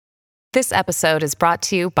This episode is brought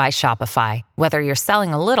to you by Shopify. Whether you're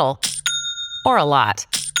selling a little or a lot,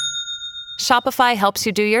 Shopify helps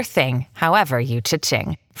you do your thing, however you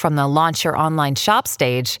cha-ching. From the launch your online shop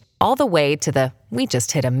stage, all the way to the we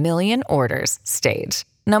just hit 1 million orders stage.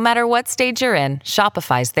 No matter what stage you're in,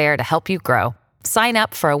 Shopify's there to help you grow. Sign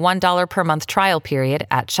up for a $1 per month trial period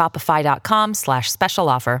at shopify.com/special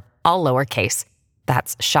offer, all lowercase.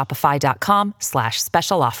 That's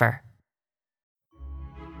shopify.com/special offer.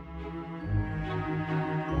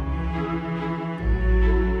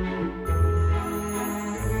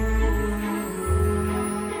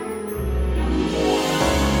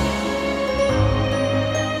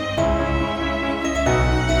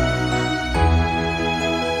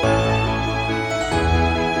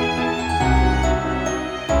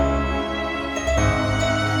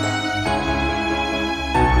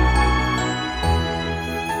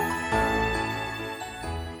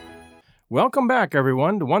 Welcome back,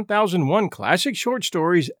 everyone, to 1001 Classic Short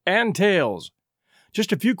Stories and Tales.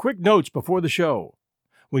 Just a few quick notes before the show.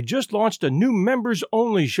 We just launched a new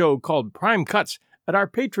members-only show called Prime Cuts at our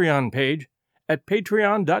Patreon page at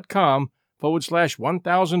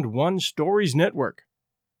patreon.com/1001 Stories Network.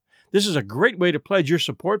 This is a great way to pledge your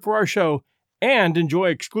support for our show and enjoy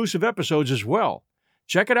exclusive episodes as well.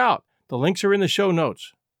 Check it out. The links are in the show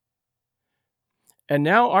notes. And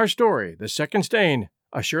now our story, The Second Stain,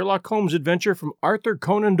 a Sherlock Holmes adventure from Arthur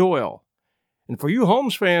Conan Doyle. And for you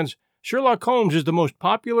Holmes fans, Sherlock Holmes is the most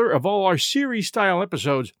popular of all our series-style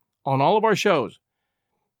episodes on all of our shows.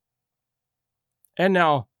 And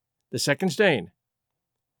now, The Second Stain.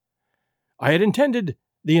 I had intended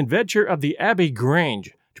The Adventure of the Abbey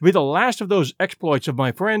Grange to be the last of those exploits of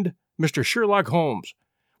my friend, Mr. Sherlock Holmes,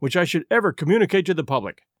 which I should ever communicate to the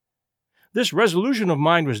public. This resolution of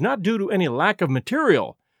mine was not due to any lack of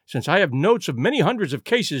material, since I have notes of many hundreds of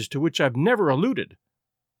cases to which I've never alluded.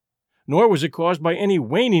 Nor was it caused by any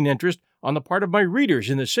waning interest on the part of my readers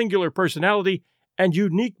in the singular personality and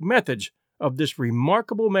unique methods of this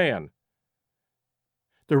remarkable man.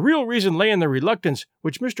 The real reason lay in the reluctance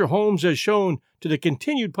which Mr. Holmes has shown to the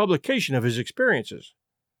continued publication of his experiences.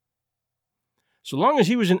 So long as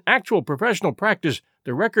he was in actual professional practice,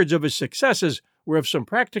 the records of his successes were of some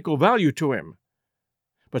practical value to him.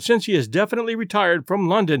 But since he has definitely retired from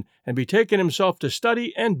London and betaken himself to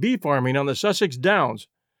study and bee farming on the Sussex Downs,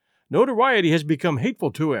 notoriety has become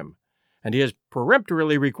hateful to him, and he has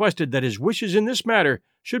peremptorily requested that his wishes in this matter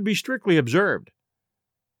should be strictly observed.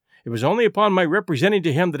 It was only upon my representing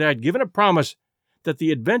to him that I had given a promise that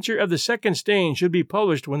The Adventure of the Second Stain should be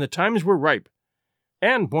published when the times were ripe,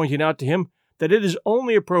 and pointing out to him that it is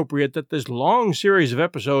only appropriate that this long series of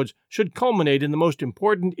episodes should culminate in the most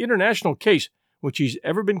important international case which he's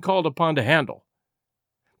ever been called upon to handle,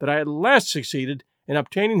 that I at last succeeded in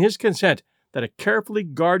obtaining his consent that a carefully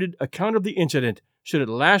guarded account of the incident should at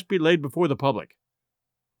last be laid before the public.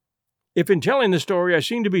 If in telling the story I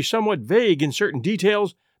seem to be somewhat vague in certain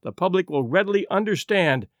details, the public will readily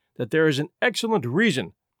understand that there is an excellent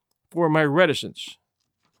reason for my reticence.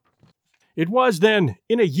 It was then,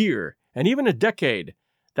 in a year, and even a decade,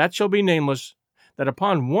 that shall be nameless, that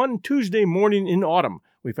upon one Tuesday morning in autumn,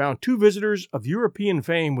 we found two visitors of European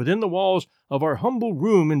fame within the walls of our humble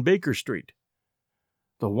room in Baker Street.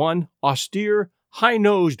 The one, austere,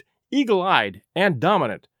 high-nosed, eagle-eyed, and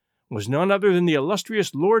dominant, was none other than the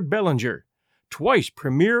illustrious Lord Bellinger, twice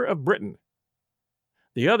Premier of Britain.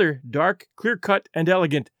 The other, dark, clear-cut, and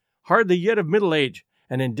elegant, hardly yet of middle age,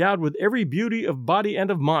 and endowed with every beauty of body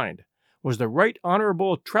and of mind, was the Right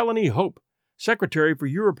Honourable Trelawney Hope, Secretary for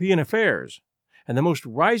European Affairs, and the most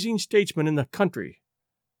rising statesman in the country.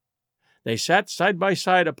 They sat side by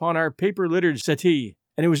side upon our paper-littered settee,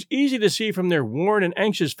 and it was easy to see from their worn and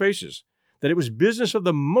anxious faces that it was business of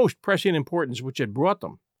the most pressing importance which had brought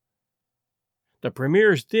them. The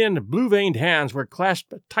Premier's thin, blue-veined hands were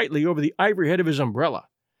clasped tightly over the ivory head of his umbrella,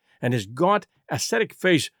 and his gaunt, ascetic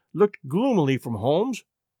face looked gloomily from Holmes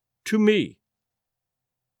to me.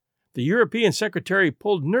 The European Secretary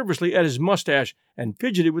pulled nervously at his mustache and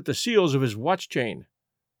fidgeted with the seals of his watch chain.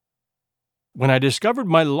 When I discovered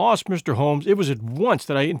my loss, Mr. Holmes, it was at once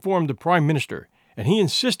that I informed the Prime Minister, and he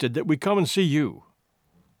insisted that we come and see you.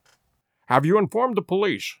 Have you informed the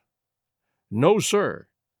police? No, sir,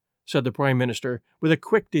 said the Prime Minister, with a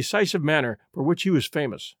quick, decisive manner for which he was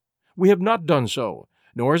famous. We have not done so,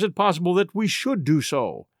 nor is it possible that we should do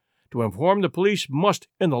so. To inform the police must,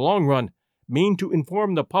 in the long run, mean to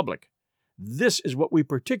inform the public. This is what we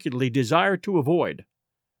particularly desire to avoid.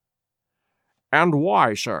 And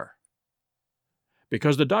why, sir?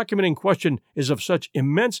 Because the document in question is of such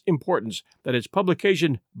immense importance that its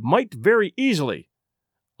publication might very easily,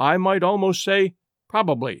 I might almost say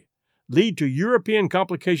probably, lead to European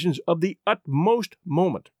complications of the utmost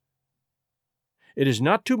moment. It is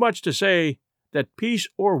not too much to say that peace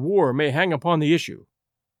or war may hang upon the issue.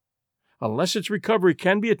 Unless its recovery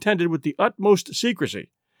can be attended with the utmost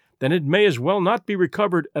secrecy, then it may as well not be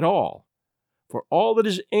recovered at all, for all that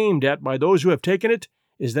is aimed at by those who have taken it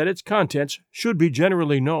is that its contents should be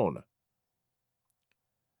generally known.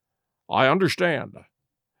 I understand.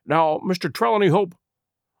 Now, Mr. Trelawney Hope,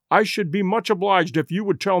 I should be much obliged if you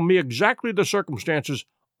would tell me exactly the circumstances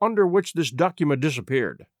under which this document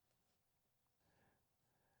disappeared.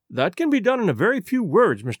 That can be done in a very few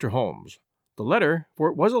words, Mr. Holmes. The letter, for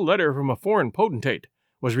it was a letter from a foreign potentate,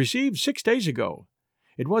 was received 6 days ago.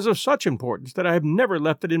 It was of such importance that I have never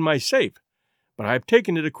left it in my safe, but I have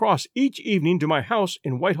taken it across each evening to my house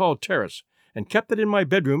in Whitehall Terrace and kept it in my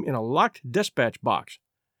bedroom in a locked despatch box.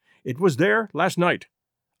 It was there last night.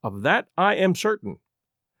 Of that I am certain.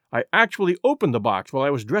 I actually opened the box while I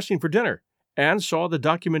was dressing for dinner and saw the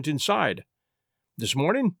document inside. This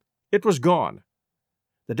morning it was gone.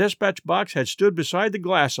 The despatch box had stood beside the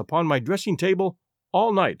glass upon my dressing table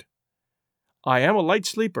all night. I am a light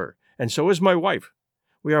sleeper, and so is my wife.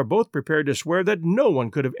 We are both prepared to swear that no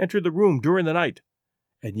one could have entered the room during the night.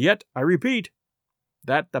 And yet, I repeat,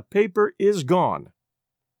 that the paper is gone.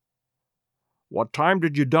 What time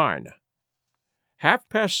did you dine?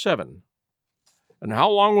 7:30. And how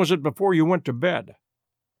long was it before you went to bed?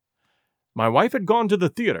 My wife had gone to the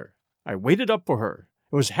theater. I waited up for her.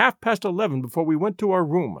 It was 11:30 before we went to our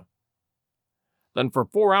room. Then for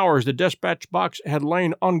 4 hours the despatch box had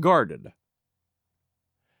lain unguarded.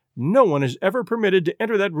 No one is ever permitted to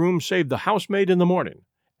enter that room save the housemaid in the morning,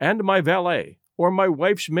 and my valet, or my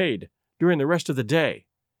wife's maid, during the rest of the day.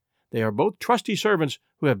 They are both trusty servants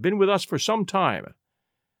who have been with us for some time.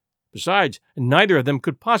 Besides, neither of them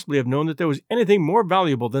could possibly have known that there was anything more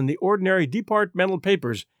valuable than the ordinary departmental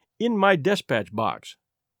papers in my despatch box.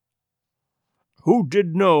 Who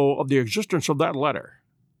did know of the existence of that letter?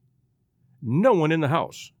 No one in the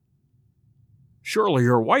house. Surely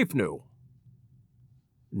your wife knew.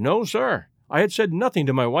 No, sir. I had said nothing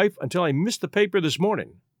to my wife until I missed the paper this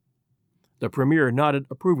morning. The Premier nodded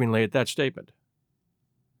approvingly at that statement.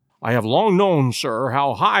 I have long known, sir,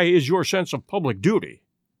 how high is your sense of public duty.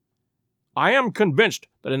 I am convinced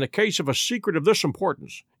that in the case of a secret of this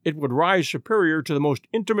importance, it would rise superior to the most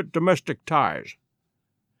intimate domestic ties.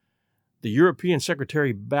 The European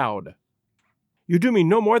Secretary bowed. You do me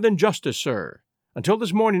no more than justice, sir. Until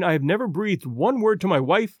this morning I have never breathed one word to my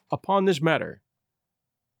wife upon this matter.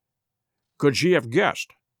 Could she have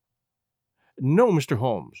guessed? No, Mr.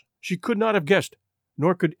 Holmes. She could not have guessed,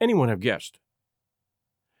 nor could anyone have guessed.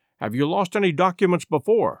 Have you lost any documents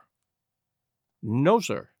before? No,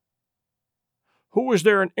 sir. Who is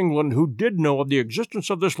there in England who did know of the existence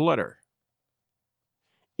of this letter?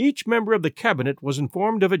 Each member of the Cabinet was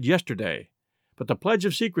informed of it yesterday, but the pledge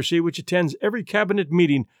of secrecy which attends every Cabinet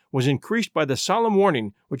meeting was increased by the solemn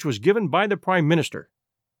warning which was given by the Prime Minister.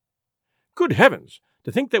 Good heavens!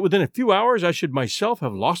 To think that within a few hours I should myself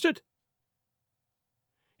have lost it?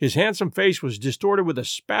 His handsome face was distorted with a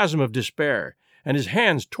spasm of despair, and his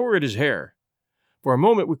hands tore at his hair. For a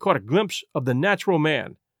moment we caught a glimpse of the natural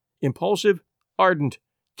man, impulsive, ardent,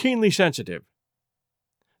 keenly sensitive.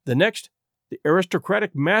 The next, the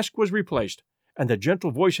aristocratic mask was replaced, and the gentle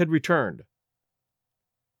voice had returned.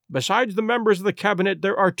 Besides the members of the Cabinet,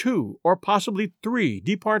 there are 2 or possibly 3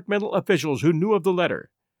 departmental officials who knew of the letter.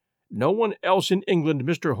 No one else in England,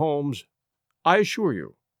 Mr. Holmes, I assure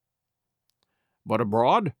you. But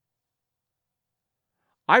abroad?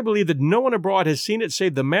 I believe that no one abroad has seen it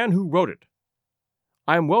save the man who wrote it.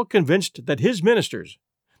 I am well convinced that his ministers,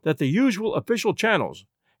 that the usual official channels,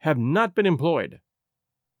 have not been employed.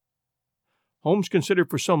 Holmes considered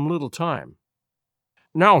for some little time.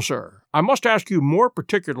 Now, sir, I must ask you more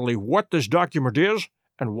particularly what this document is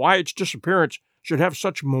and why its disappearance should have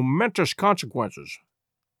such momentous consequences.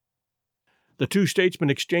 The 2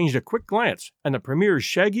 statesmen exchanged a quick glance, and the Premier's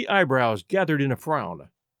shaggy eyebrows gathered in a frown.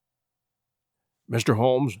 Mr.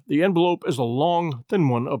 Holmes, the envelope is a long, thin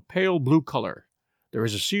one of pale blue color. There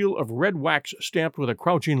is a seal of red wax stamped with a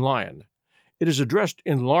crouching lion. It is addressed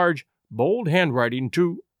in large, bold handwriting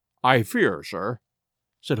to, I fear, sir,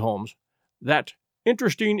 said Holmes, that,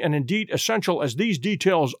 interesting and indeed essential as these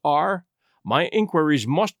details are, my inquiries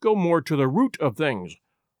must go more to the root of things.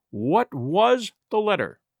 What was the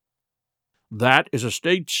letter? That is a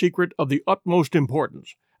state secret of the utmost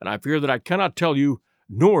importance, and I fear that I cannot tell you,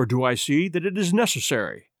 nor do I see that it is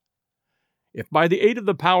necessary. If by the aid of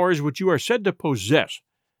the powers which you are said to possess,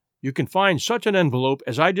 you can find such an envelope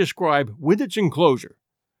as I describe with its enclosure,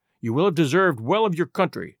 you will have deserved well of your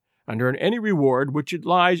country, and earn any reward which it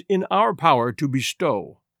lies in our power to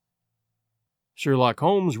bestow." Sherlock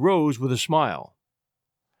Holmes rose with a smile.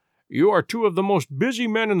 "You are two of the most busy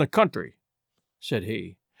men in the country," said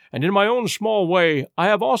he, "and in my own small way I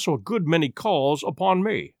have also a good many calls upon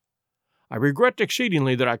me. I regret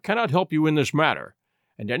exceedingly that I cannot help you in this matter,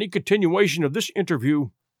 and any continuation of this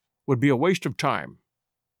interview would be a waste of time."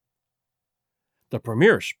 The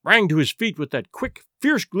Premier sprang to his feet with that quick,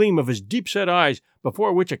 fierce gleam of his deep-set eyes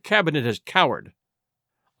before which a cabinet has cowered.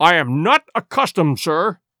 "I am not accustomed,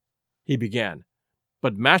 sir," he began,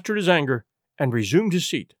 but mastered his anger and resumed his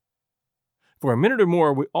seat. For a minute or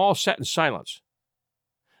more we all sat in silence.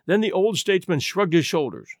 Then the old statesman shrugged his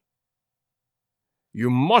shoulders. "You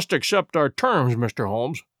must accept our terms, Mr.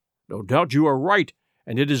 Holmes. No doubt you are right,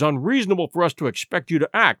 and it is unreasonable for us to expect you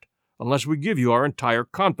to act unless we give you our entire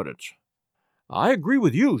confidence." "I agree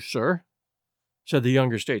with you, sir," said the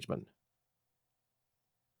younger statesman.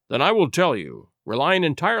 "Then I will tell you, relying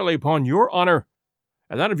entirely upon your honor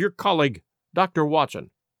and that of your colleague, Dr.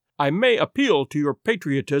 Watson. I may appeal to your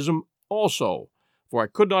patriotism also, for I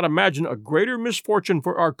could not imagine a greater misfortune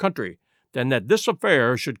for our country than that this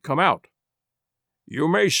affair should come out. You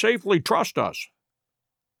may safely trust us."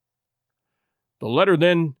 "The letter,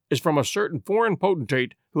 then, is from a certain foreign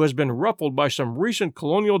potentate who has been ruffled by some recent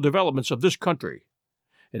colonial developments of this country.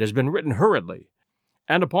 It has been written hurriedly,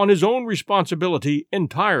 and upon his own responsibility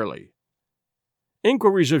entirely.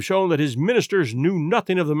 Inquiries have shown that his ministers knew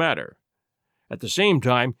nothing of the matter. At the same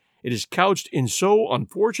time, it is couched in so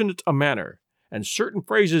unfortunate a manner, and certain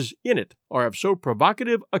phrases in it are of so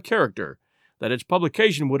provocative a character, that its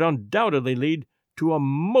publication would undoubtedly lead to a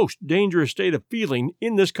most dangerous state of feeling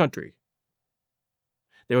in this country.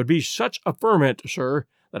 There would be such a ferment, sir,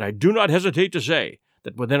 that I do not hesitate to say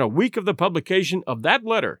that within a week of the publication of that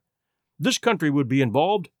letter, this country would be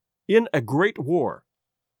involved in a great war."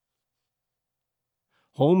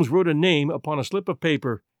 Holmes wrote a name upon a slip of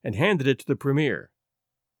paper and handed it to the Premier.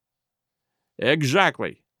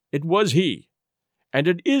 "Exactly. It was he. And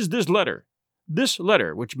it is this letter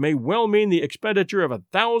which may well mean the expenditure of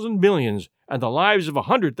 1,000 millions and the lives of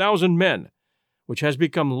 100,000 men, which has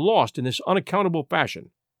become lost in this unaccountable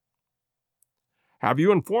fashion." "Have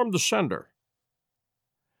you informed the sender?"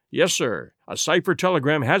 "Yes, sir. A cipher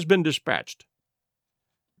telegram has been dispatched."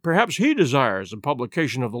 "Perhaps he desires the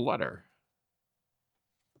publication of the letter."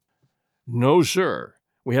 "No, sir.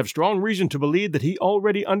 We have strong reason to believe that he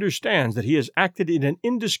already understands that he has acted in an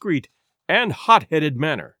indiscreet and hot-headed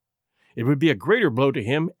manner. It would be a greater blow to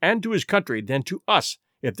him and to his country than to us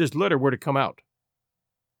if this letter were to come out."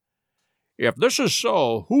 "If this is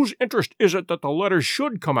so, whose interest is it that the letter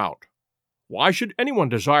should come out? Why should anyone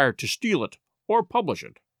desire to steal it or publish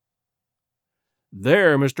it?"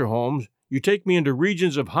 "There, Mr. Holmes, you take me into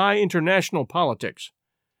regions of high international politics.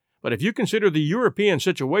 But if you consider the European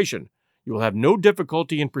situation, you will have no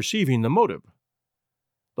difficulty in perceiving the motive.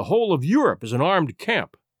 The whole of Europe is an armed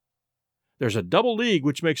camp. There's a double league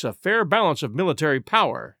which makes a fair balance of military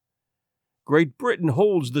power. Great Britain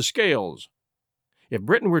holds the scales. If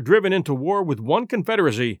Britain were driven into war with one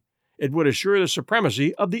confederacy, it would assure the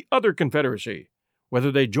supremacy of the other confederacy,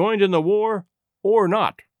 whether they joined in the war or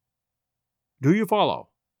not. Do you follow?"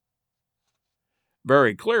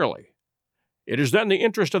 "Very clearly. It is then the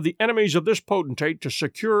interest of the enemies of this potentate to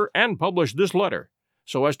secure and publish this letter,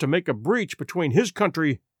 so as to make a breach between his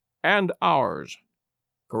country and ours.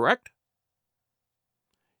 Correct?"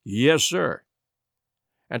 "Yes, sir."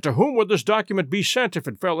 "And to whom would this document be sent if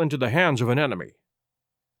it fell into the hands of an enemy?"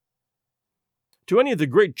 "To any of the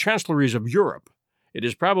great chancelleries of Europe. It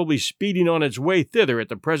is probably speeding on its way thither at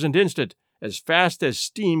the present instant, as fast as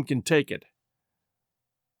steam can take it."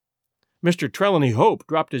 Mr. Trelawney Hope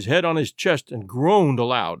dropped his head on his chest and groaned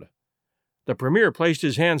aloud. The Premier placed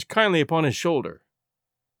his hands kindly upon his shoulder.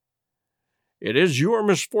 "It is your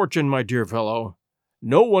misfortune, my dear fellow.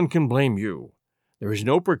 No one can blame you. There is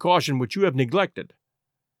no precaution which you have neglected.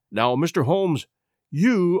 Now, Mr. Holmes,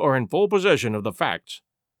 you are in full possession of the facts.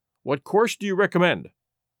 What course do you recommend?"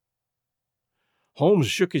 Holmes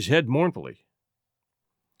shook his head mournfully.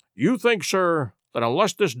 "You think, sir, that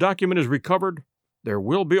unless this document is recovered, there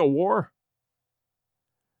will be a war?"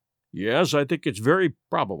 "Yes, I think it's very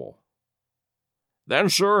probable." "Then,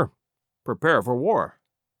 sir, prepare for war."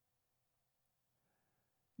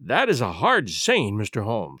 "That is a hard saying, Mr.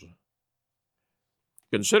 Holmes."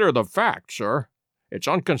 "Consider the fact, sir. It's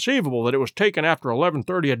inconceivable that it was taken after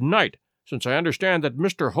 11:30 at night, since I understand that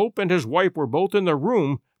Mr. Hope and his wife were both in the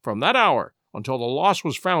room from that hour until the loss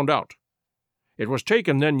was found out. It was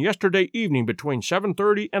taken then yesterday evening between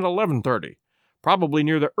 7:30 and 11:30, probably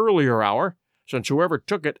near the earlier hour, since whoever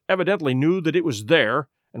took it evidently knew that it was there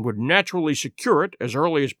and would naturally secure it as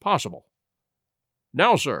early as possible.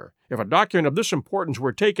 Now, sir, if a document of this importance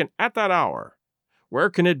were taken at that hour, where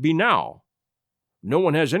can it be now? No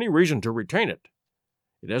one has any reason to retain it.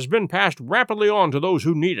 It has been passed rapidly on to those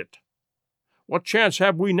who need it. What chance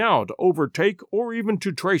have we now to overtake or even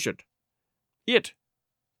to trace it? It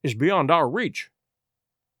is beyond our reach."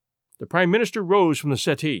 The Prime Minister rose from the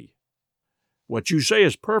settee. "What you say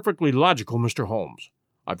is perfectly logical, Mr. Holmes.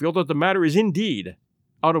 I feel that the matter is indeed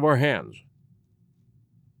out of our hands.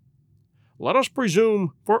 Let us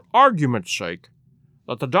presume, for argument's sake,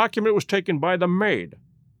 that the document was taken by the maid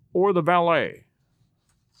or the valet.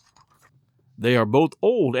 They are both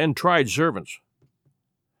old and tried servants.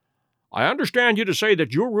 I understand you to say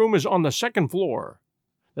that your room is on the second floor,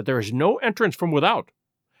 that there is no entrance from without,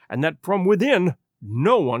 and that from within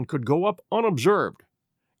no one could go up unobserved.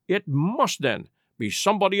 It must, then, be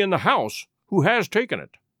somebody in the house who has taken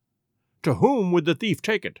it. To whom would the thief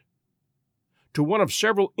take it? To one of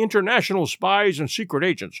several international spies and secret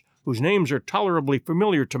agents whose names are tolerably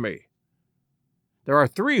familiar to me. There are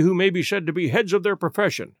 3 who may be said to be heads of their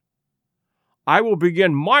profession. I will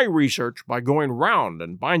begin my research by going round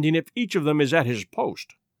and finding if each of them is at his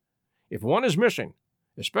post. If one is missing,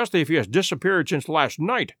 especially if he has disappeared since last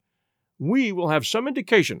night, we will have some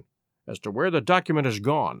indication as to where the document has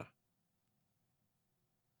gone."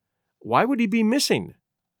 "Why would he be missing?"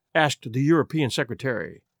 asked the European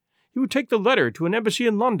Secretary. "He would take the letter to an embassy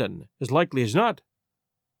in London, as likely as not."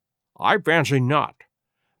 "I fancy not.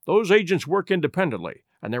 Those agents work independently,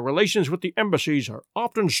 and their relations with the embassies are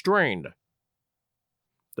often strained."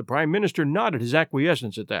 The Prime Minister nodded his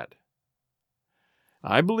acquiescence at that.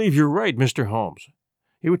 "I believe you're right, Mr. Holmes.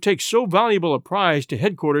 He would take so valuable a prize to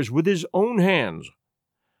headquarters with his own hands.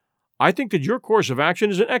 I think that your course of action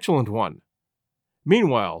is an excellent one.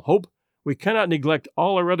 Meanwhile, Hope, we cannot neglect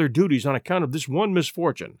all our other duties on account of this one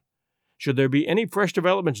misfortune. Should there be any fresh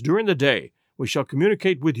developments during the day, we shall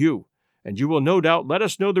communicate with you, and you will no doubt let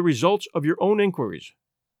us know the results of your own inquiries."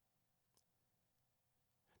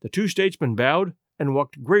 The 2 statesmen bowed and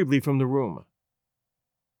walked gravely from the room.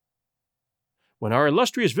 When our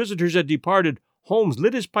illustrious visitors had departed, Holmes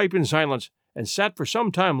lit his pipe in silence and sat for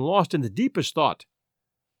some time lost in the deepest thought.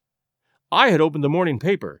 I had opened the morning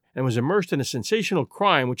paper and was immersed in a sensational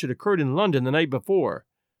crime which had occurred in London the night before,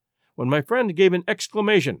 when my friend gave an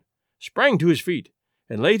exclamation, sprang to his feet,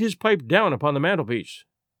 and laid his pipe down upon the mantelpiece.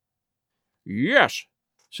 "Yes,"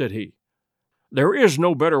 said he, "there is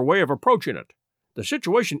no better way of approaching it. The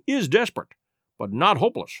situation is desperate, but not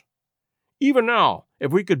hopeless. Even now,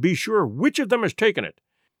 if we could be sure which of them has taken it,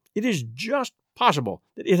 it is just possible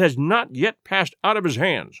that it has not yet passed out of his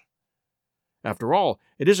hands. After all,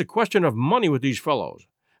 it is a question of money with these fellows,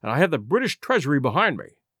 and I have the British Treasury behind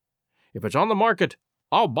me. If it's on the market,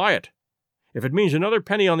 I'll buy it, if it means another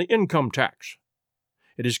penny on the income tax.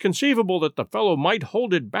 It is conceivable that the fellow might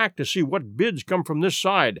hold it back to see what bids come from this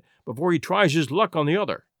side before he tries his luck on the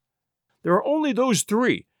other. There are only those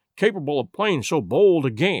 3 capable of playing so bold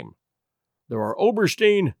a game. There are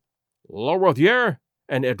Oberstein, Larothiere,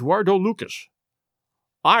 and Eduardo Lucas.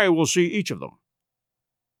 I will see each of them."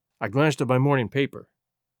 I glanced at my morning paper.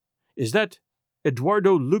 "Is that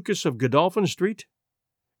Eduardo Lucas of Godolphin Street?"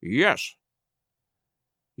 "Yes."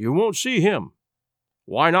 "You won't see him."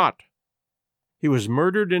 "Why not?" "He was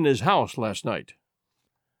murdered in his house last night."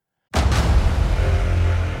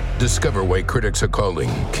 Discover why critics are calling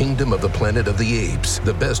Kingdom of the Planet of the Apes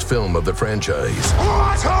the best film of the franchise.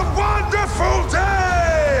 What a wonderful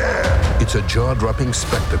day! It's a jaw-dropping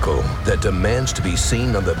spectacle that demands to be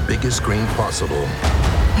seen on the biggest screen possible.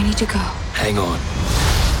 We need to go. Hang on.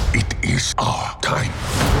 It is our time.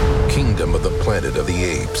 Kingdom of the Planet of the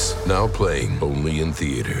Apes. Now playing only in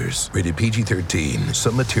theaters. Rated PG-13.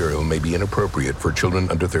 Some material may be inappropriate for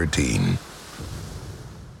children under 13.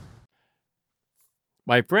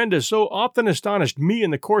 My friend has so often astonished me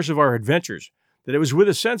in the course of our adventures that it was with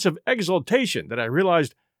a sense of exultation that I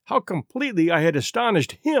realized how completely I had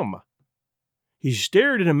astonished him. He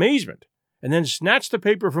stared in amazement and then snatched the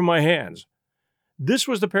paper from my hands. This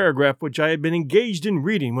was the paragraph which I had been engaged in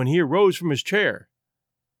reading when he arose from his chair.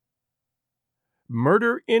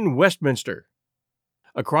 "Murder in Westminster.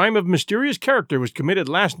 A crime of mysterious character was committed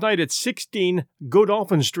last night at 16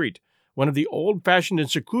 Godolphin Street, one of the old-fashioned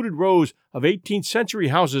and secluded rows of 18th-century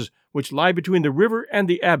houses which lie between the river and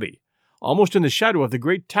the Abbey, almost in the shadow of the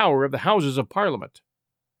great tower of the Houses of Parliament.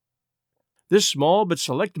 This small but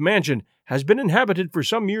select mansion has been inhabited for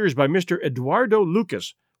some years by Mr. Eduardo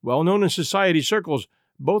Lucas, well known in society circles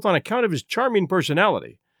both on account of his charming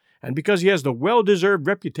personality and because he has the well-deserved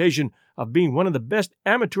reputation of being one of the best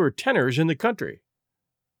amateur tenors in the country.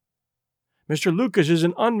 Mr. Lucas is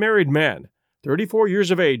an unmarried man, 34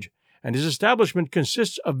 years of age, and his establishment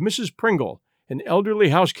consists of Mrs. Pringle, an elderly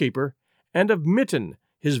housekeeper, and of Mitten,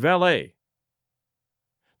 his valet.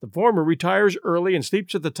 The former retires early and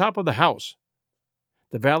sleeps at the top of the house.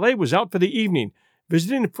 The valet was out for the evening,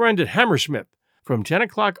 visiting a friend at Hammersmith. From 10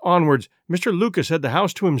 o'clock onwards, Mr. Lucas had the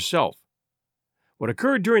house to himself. What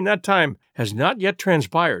occurred during that time has not yet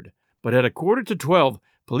transpired, but at 11:45,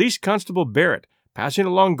 Police Constable Barrett, passing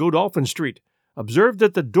along Godolphin Street, observed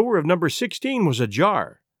that the door of number 16 was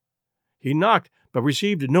ajar. He knocked, but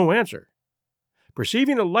received no answer.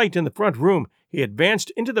 Perceiving a light in the front room, he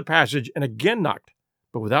advanced into the passage and again knocked,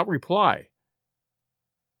 but without reply.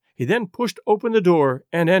 He then pushed open the door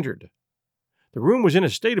and entered. The room was in a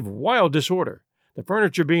state of wild disorder, the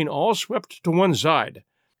furniture being all swept to one side,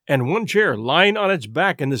 and one chair lying on its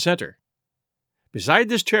back in the center. Beside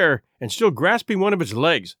this chair, and still grasping one of its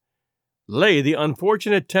legs, lay the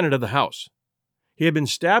unfortunate tenant of the house. He had been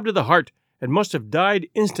stabbed to the heart and must have died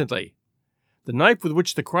instantly. The knife with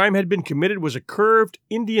which the crime had been committed was a curved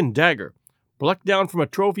Indian dagger, plucked down from a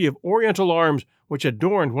trophy of Oriental arms which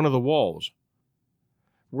adorned one of the walls.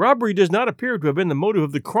 Robbery does not appear to have been the motive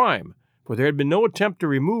of the crime, for there had been no attempt to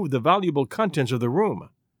remove the valuable contents of the room.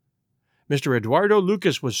 Mr. Eduardo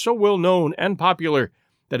Lucas was so well known and popular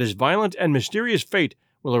that his violent and mysterious fate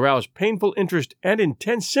will arouse painful interest and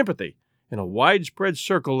intense sympathy in a widespread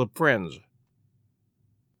circle of friends.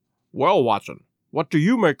 "Well, Watson, what do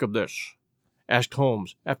you make of this?" asked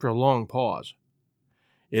Holmes after a long pause.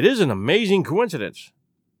 "It is an amazing coincidence."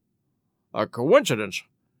 "A coincidence?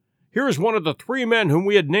 Here is one of the 3 men whom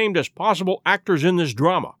we had named as possible actors in this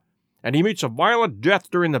drama, and he meets a violent death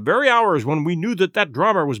during the very hours when we knew that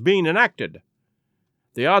drama was being enacted.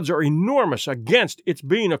 The odds are enormous against its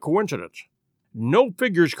being a coincidence. No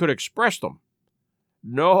figures could express them.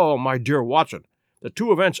 No, my dear Watson, the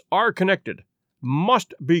 2 events are connected,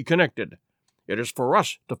 must be connected. It is for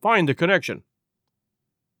us to find the connection."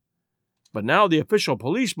 "But now the official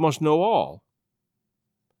police must know all."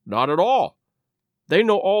 "Not at all. They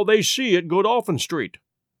know all they see at Godolphin Street.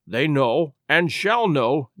 They know, and shall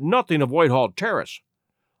know, nothing of Whitehall Terrace.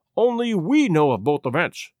 Only we know of both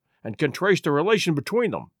events, and can trace the relation between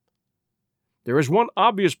them. There is one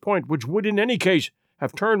obvious point which would in any case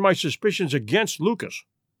have turned my suspicions against Lucas.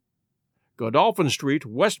 Godolphin Street,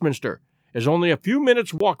 Westminster, is only a few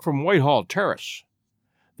minutes' walk from Whitehall Terrace.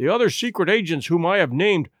 The other secret agents whom I have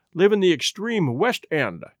named live in the extreme West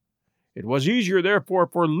End. It was easier, therefore,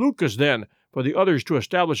 for Lucas than for the others to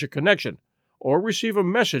establish a connection, or receive a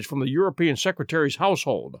message from the European Secretary's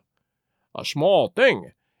household. A small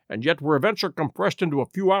thing, and yet where events are compressed into a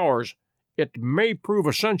few hours, it may prove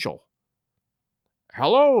essential.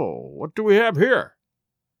 Hello, what do we have here?"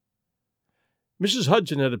 Mrs.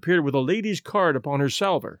 Hudson had appeared with a lady's card upon her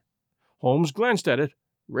salver. Holmes glanced at it,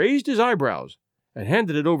 raised his eyebrows, and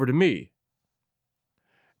handed it over to me.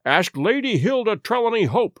 "Ask Lady Hilda Trelawney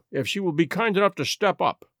Hope if she will be kind enough to step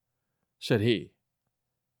up," said he.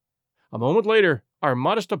 A moment later, our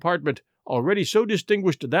modest apartment, already so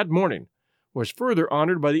distinguished that morning, was further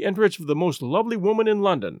honored by the entrance of the most lovely woman in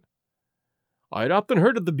London. I had often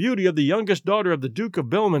heard of the beauty of the youngest daughter of the Duke of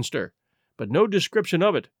Belminster, but no description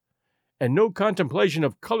of it, and no contemplation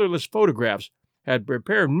of colorless photographs had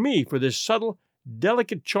prepared me for this subtle,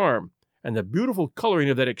 delicate charm and the beautiful coloring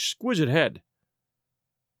of that exquisite head.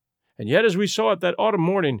 And yet, as we saw it that autumn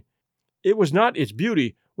morning, it was not its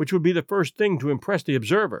beauty which would be the first thing to impress the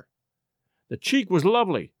observer. The cheek was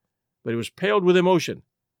lovely, but it was paled with emotion.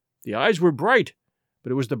 The eyes were bright,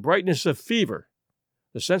 but it was the brightness of fever.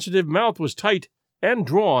 The sensitive mouth was tight and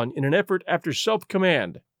drawn in an effort after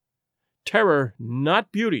self-command. Terror,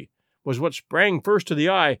 not beauty, was what sprang first to the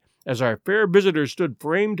eye as our fair visitor stood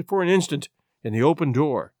framed for an instant in the open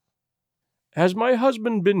door. "Has my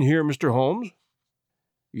husband been here, Mr. Holmes?"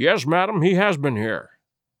 "Yes, madam, he has been here."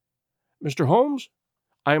 "Mr. Holmes,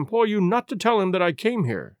 I implore you not to tell him that I came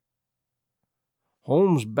here."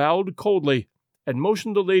 Holmes bowed coldly and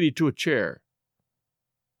motioned the lady to a chair.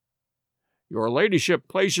 "Your ladyship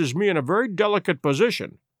places me in a very delicate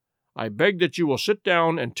position. I beg that you will sit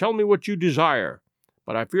down and tell me what you desire,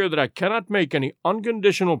 but I fear that I cannot make any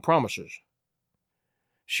unconditional promises."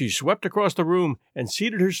 She swept across the room and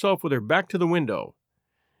seated herself with her back to the window.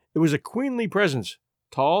 It was a queenly presence,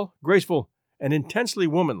 tall, graceful, and intensely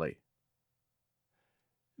womanly.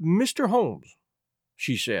 "Mr. Holmes,"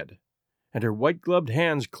 she said, and her white-gloved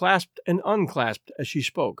hands clasped and unclasped as she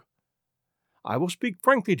spoke, "I will speak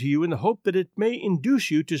frankly to you in the hope that it may induce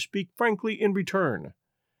you to speak frankly in return.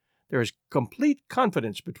 There is complete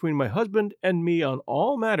confidence between my husband and me on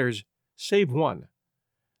all matters save one.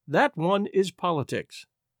 That one is politics.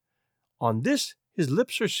 On this, his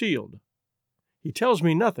lips are sealed. He tells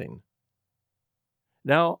me nothing.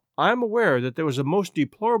 Now, I am aware that there was a most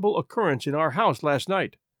deplorable occurrence in our house last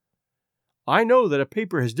night. I know that a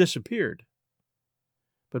paper has disappeared.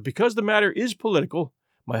 But because the matter is political,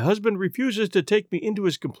 my husband refuses to take me into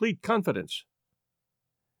his complete confidence.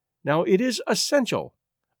 Now, it is essential,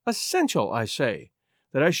 I say,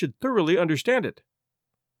 that I should thoroughly understand it.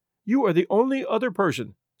 You are the only other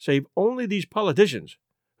person, save only these politicians,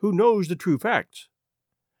 who knows the true facts.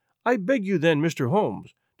 I beg you then, Mr.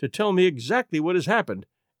 Holmes, to tell me exactly what has happened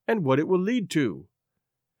and what it will lead to.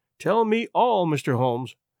 Tell me all, Mr.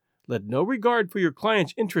 Holmes. Let no regard for your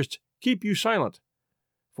client's interests keep you silent,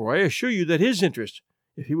 for I assure you that his interest,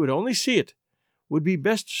 if he would only see it, would be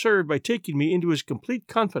best served by taking me into his complete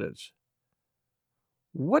confidence.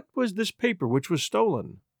 What was this paper which was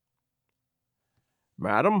stolen?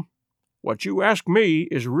 Madam, what you ask me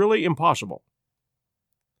is really impossible.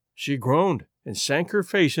 She groaned and sank her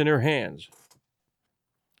face in her hands.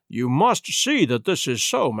 You must see that this is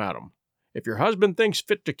so, madam. If your husband thinks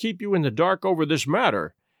fit to keep you in the dark over this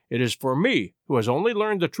matter, it is for me, who has only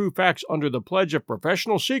learned the true facts under the pledge of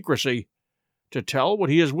professional secrecy, to tell what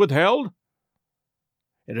he has withheld?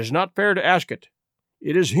 It is not fair to ask it.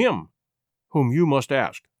 It is him whom you must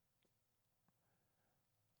ask.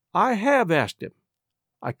 I have asked him.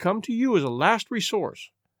 I come to you as a last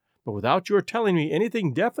resource, but without your telling me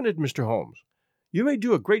anything definite, Mr. Holmes. You may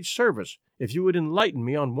do a great service if you would enlighten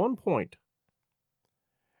me on one point.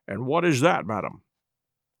 And what is that, madam?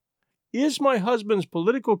 Is my husband's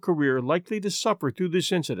political career likely to suffer through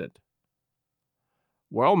this incident?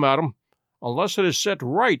 Well, madam, unless it is set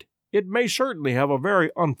right, it may certainly have a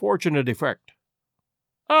very unfortunate effect.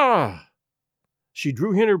 Ah! She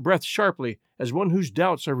drew in her breath sharply, as one whose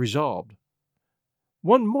doubts are resolved.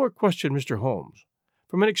 One more question, Mr. Holmes.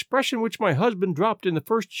 From an expression which my husband dropped in the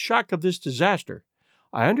first shock of this disaster,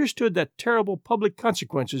 I understood that terrible public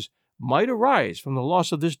consequences might arise from the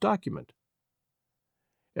loss of this document.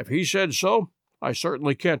 If he said so, I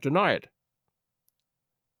certainly can't deny it.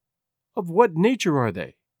 Of what nature are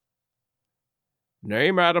they?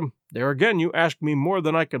 Nay, madam, there again you ask me more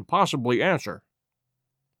than I can possibly answer.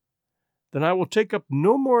 Then I will take up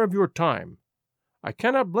no more of your time. I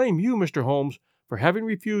cannot blame you, Mr. Holmes, for having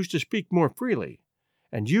refused to speak more freely,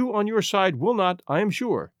 and you on your side will not, I am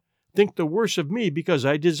sure, think the worse of me because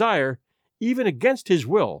I desire, even against his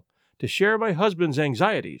will, to share my husband's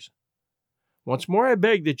anxieties. Once more I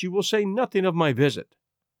beg that you will say nothing of my visit.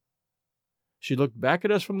 She looked back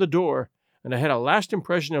at us from the door, and I had a last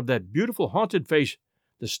impression of that beautiful haunted face,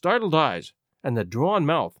 the startled eyes, and the drawn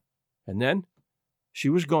mouth, and then she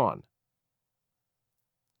was gone.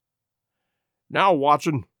 Now,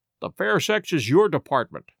 Watson, the fair sex is your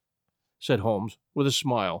department, said Holmes, with a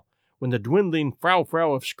smile, when the dwindling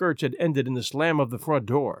frou-frou of skirts had ended in the slam of the front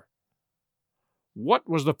door. What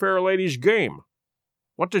was the fair lady's game?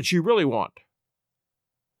 What did she really want?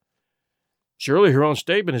 Surely her own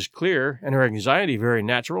statement is clear, and her anxiety very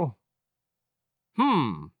natural.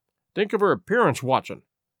 Think of her appearance, Watson,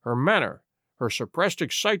 her manner, her suppressed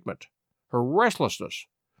excitement, her restlessness,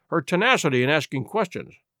 her tenacity in asking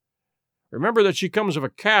questions. Remember that she comes of a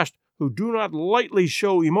caste who do not lightly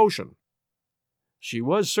show emotion. She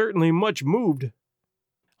was certainly much moved.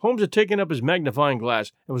 Holmes had taken up his magnifying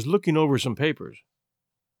glass and was looking over some papers.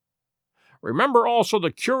 Remember also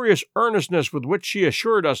the curious earnestness with which she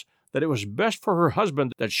assured us that it was best for her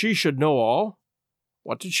husband that she should know all.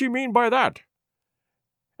 What did she mean by that?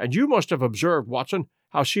 And you must have observed, Watson,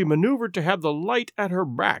 how she maneuvered to have the light at her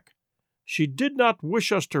back. She did not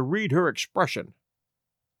wish us to read her expression.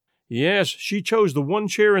 Yes, she chose the one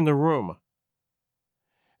chair in the room.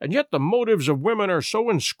 And yet the motives of women are so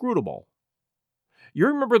inscrutable. You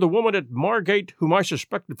remember the woman at Margate whom I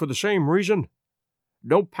suspected for the same reason?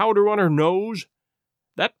 No powder on her nose?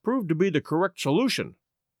 That proved to be the correct solution.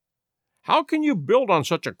 How can you build on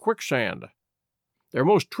such a quicksand? Their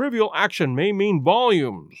most trivial action may mean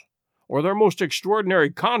volumes, or their most extraordinary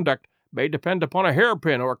conduct may depend upon a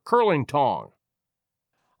hairpin or a curling tong.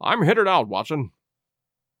 I'm headed out, Watson.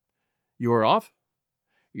 You are off?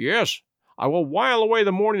 Yes, I will while away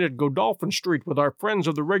the morning at Godolphin Street with our friends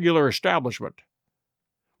of the regular establishment.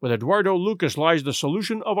 With Eduardo Lucas lies the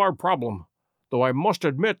solution of our problem, though I must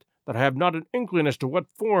admit that I have not an inkling as to what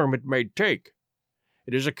form it may take.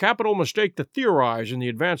 It is a capital mistake to theorize in the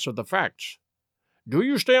advance of the facts. Do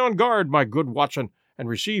you stay on guard, my good Watson, and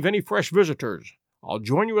receive any fresh visitors. I'll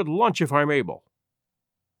join you at lunch if I'm able.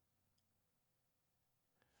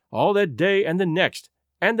 All that day and the next,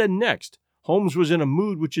 Holmes was in a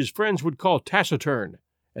mood which his friends would call taciturn,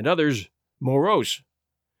 and others morose.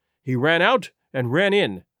 He ran out and ran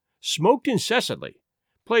in, smoked incessantly,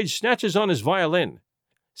 played snatches on his violin,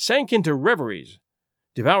 sank into reveries,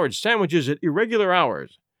 devoured sandwiches at irregular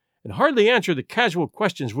hours, and hardly answered the casual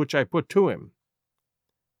questions which I put to him.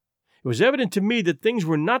 It was evident to me that things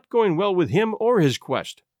were not going well with him or his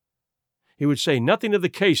quest. He would say nothing of the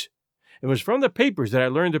case. It was from the papers that I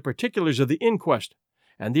learned the particulars of the inquest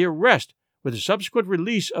and the arrest with the subsequent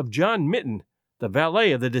release of John Mitten, the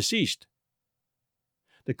valet of the deceased.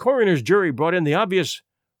 The coroner's jury brought in the obvious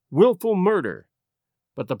willful murder,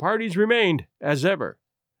 but the parties remained as ever.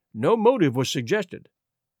 No motive was suggested.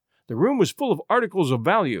 The room was full of articles of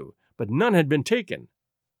value, but none had been taken.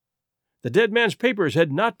 The dead man's papers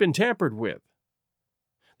had not been tampered with.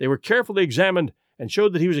 They were carefully examined and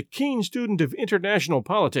showed that he was a keen student of international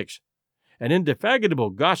politics, an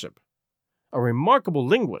indefatigable gossip, a remarkable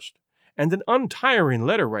linguist, and an untiring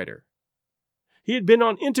letter writer. He had been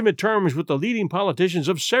on intimate terms with the leading politicians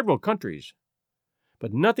of several countries,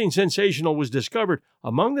 but nothing sensational was discovered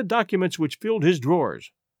among the documents which filled his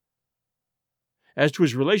drawers. As to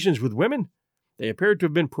his relations with women, they appeared to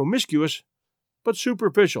have been promiscuous, but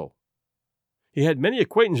superficial. He had many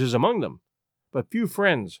acquaintances among them, but few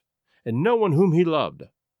friends, and no one whom he loved.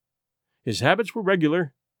 His habits were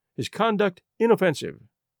regular, his conduct inoffensive.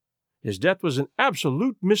 His death was an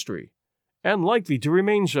absolute mystery, and likely to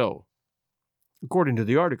remain so, according to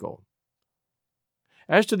the article.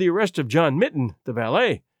 As to the arrest of John Mitten, the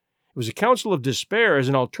valet, it was a counsel of despair as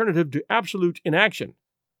an alternative to absolute inaction,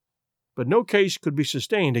 but no case could be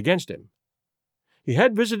sustained against him. He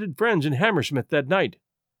had visited friends in Hammersmith that night.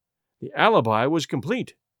 The alibi was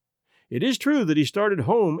complete. It is true that he started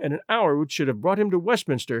home at an hour which should have brought him to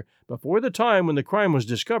Westminster before the time when the crime was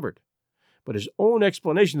discovered, but his own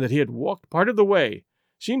explanation that he had walked part of the way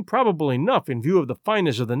seemed probable enough in view of the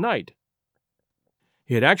fineness of the night.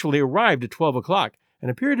 He had actually arrived at 12 o'clock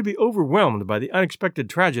and appeared to be overwhelmed by the unexpected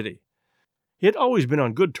tragedy. He had always been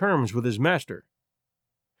on good terms with his master.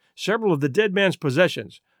 Several of the dead man's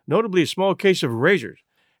possessions, notably a small case of razors,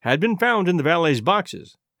 had been found in the valet's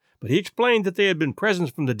boxes, but he explained that they had been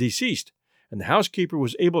presents from the deceased, and the housekeeper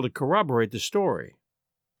was able to corroborate the story.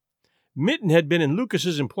 Mitten had been in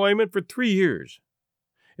Lucas's employment for 3 years.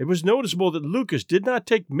 It was noticeable that Lucas did not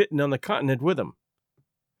take Mitten on the continent with him.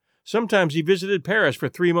 Sometimes he visited Paris for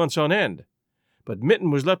 3 months on end, but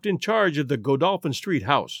Mitten was left in charge of the Godolphin Street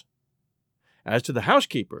house. As to the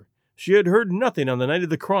housekeeper, she had heard nothing on the night of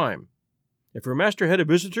the crime. If her master had a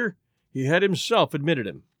visitor, he had himself admitted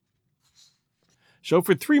him. So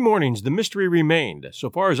for 3 mornings the mystery remained, so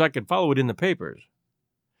far as I could follow it in the papers.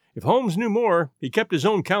 If Holmes knew more, he kept his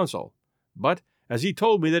own counsel, but as he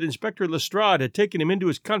told me that Inspector Lestrade had taken him into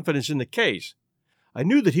his confidence in the case, I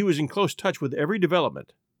knew that he was in close touch with every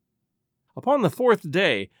development. Upon the 4th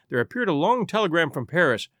day, there appeared a long telegram from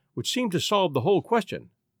Paris which seemed to solve the whole question.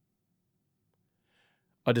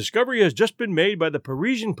 "A discovery has just been made by the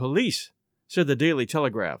Parisian police," said the Daily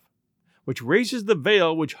Telegraph, "which raises the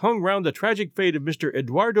veil which hung round the tragic fate of Mr.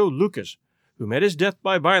 Eduardo Lucas, who met his death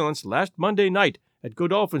by violence last Monday night at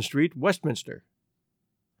Godolphin Street, Westminster.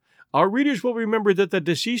 Our readers will remember that the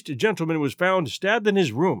deceased gentleman was found stabbed in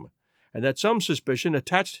his room, and that some suspicion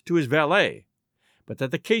attached to his valet, but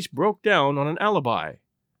that the case broke down on an alibi.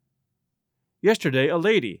 Yesterday, a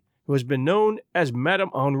lady, who has been known as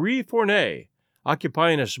Madame Henri Fournay,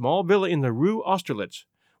 occupying a small villa in the Rue Austerlitz,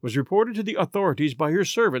 was reported to the authorities by her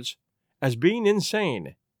servants as being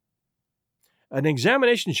insane. An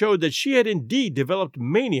examination showed that she had indeed developed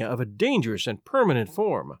mania of a dangerous and permanent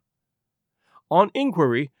form. On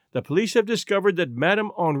inquiry, the police have discovered that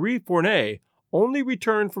Madame Henri Fournay only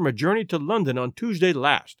returned from a journey to London on Tuesday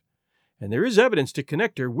last, and there is evidence to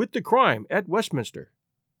connect her with the crime at Westminster.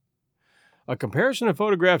 A comparison of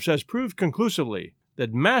photographs has proved conclusively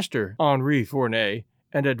that Master Henri Fournay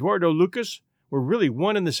and Eduardo Lucas were really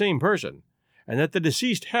one and the same person, and that the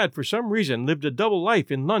deceased had for some reason lived a double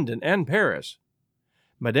life in London and Paris.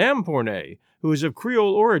 Madame Fournay, who is of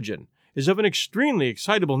Creole origin, is of an extremely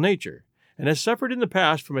excitable nature, and has suffered in the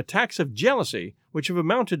past from attacks of jealousy which have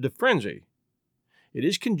amounted to frenzy. It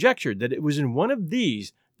is conjectured that it was in one of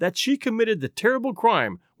these that she committed the terrible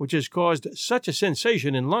crime which has caused such a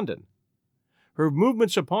sensation in London. Her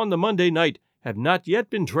movements upon the Monday night have not yet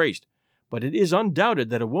been traced, but it is undoubted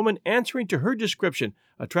that a woman answering to her description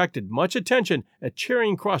attracted much attention at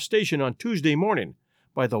Charing Cross Station on Tuesday morning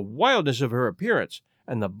by the wildness of her appearance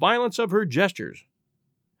and the violence of her gestures.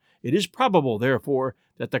 It is probable, therefore,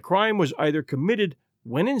 that the crime was either committed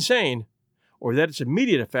when insane, or that its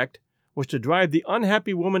immediate effect was to drive the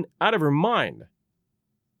unhappy woman out of her mind.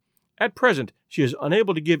 At present, she is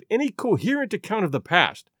unable to give any coherent account of the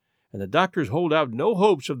past, and the doctors hold out no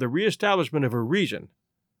hopes of the re-establishment of her reason.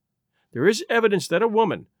 There is evidence that a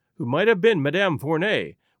woman, who might have been Madame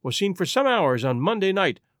Fournay, was seen for some hours on Monday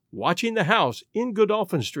night watching the house in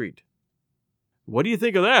Godolphin Street. What do you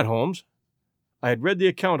think of that, Holmes? I had read the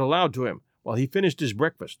account aloud to him while he finished his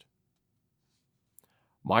breakfast.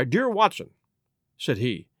 My dear Watson, said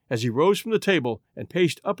he, as he rose from the table and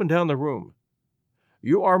paced up and down the room,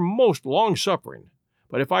 you are most long-suffering,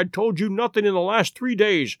 but if I'd told you nothing in the last 3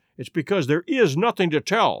 days, it's because there is nothing to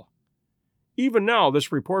tell. Even now,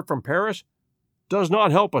 this report from Paris does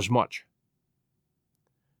not help us much.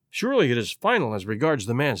 Surely it is final as regards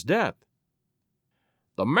the man's death.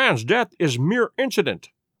 The man's death is mere incident,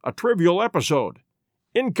 a trivial episode,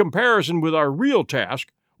 in comparison with our real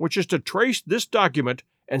task, which is to trace this document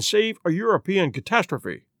and save a European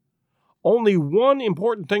catastrophe. Only one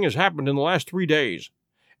important thing has happened in the last 3 days,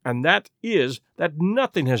 and that is that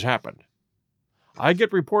nothing has happened. I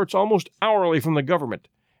get reports almost hourly from the government,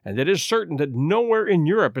 and it is certain that nowhere in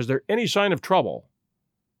Europe is there any sign of trouble.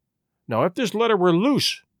 Now, if this letter were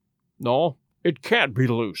loose, no, it can't be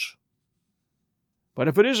loose. But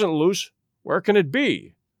if it isn't loose, where can it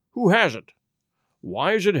be? Who has it?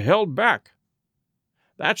 Why is it held back?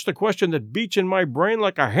 That's the question that beats in my brain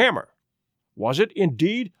like a hammer. Was it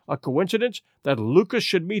indeed a coincidence that Lucas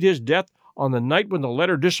should meet his death on the night when the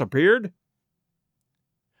letter disappeared?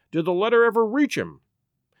 Did the letter ever reach him?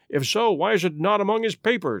 If so, why is it not among his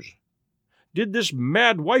papers? Did this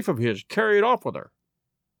mad wife of his carry it off with her?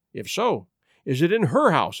 If so, is it in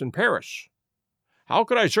her house in Paris? How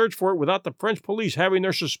could I search for it without the French police having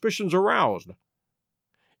their suspicions aroused?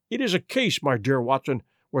 It is a case, my dear Watson,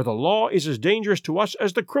 where the law is as dangerous to us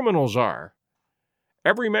as the criminals are.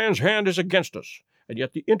 Every man's hand is against us, and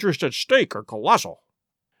yet the interests at stake are colossal.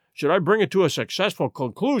 Should I bring it to a successful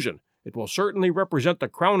conclusion, it will certainly represent the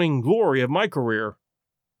crowning glory of my career.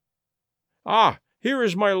 Ah, here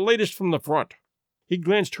is my latest from the front. He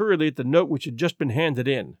glanced hurriedly at the note which had just been handed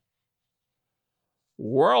in.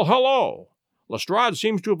 Well, hello! Lestrade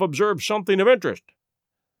seems to have observed something of interest.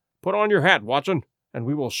 Put on your hat, Watson, and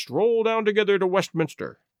we will stroll down together to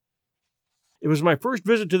Westminster. It was my first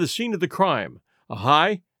visit to the scene of the crime, a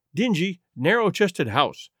high, dingy, narrow-chested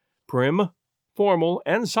house, prim, formal,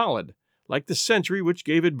 and solid, like the century which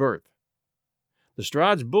gave it birth.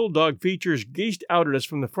 Lestrade's bulldog features gazed out at us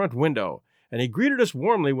from the front window, and he greeted us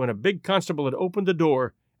warmly when a big constable had opened the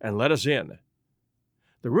door and let us in.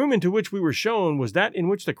 The room into which we were shown was that in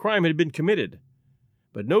which the crime had been committed,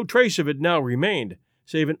 but no trace of it now remained,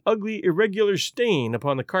 save an ugly, irregular stain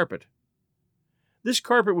upon the carpet. This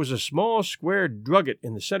carpet was a small, square drugget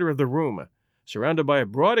in the center of the room, surrounded by a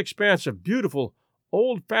broad expanse of beautiful,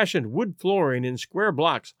 old-fashioned wood flooring in square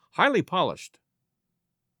blocks, highly polished.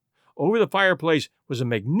 Over the fireplace was a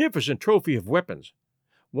magnificent trophy of weapons,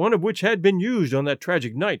 one of which had been used on that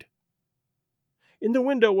tragic night. In the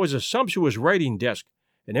window was a sumptuous writing desk,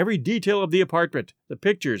 and every detail of the apartment, the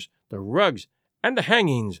pictures, the rugs, and the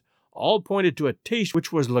hangings, all pointed to a taste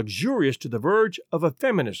which was luxurious to the verge of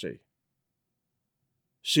effeminacy.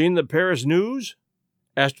 Seen the Paris news?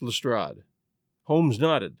 Asked Lestrade. Holmes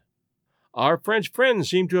nodded. Our French friends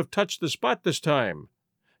seem to have touched the spot this time.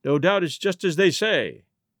 No doubt it's just as they say.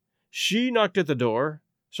 She knocked at the door.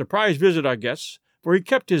 Surprise visit, I guess, for he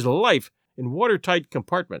kept his life in watertight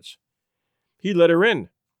compartments. He let her in.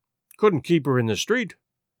 Couldn't keep her in the street.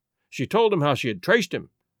 She told him how she had traced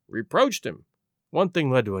him, reproached him. One thing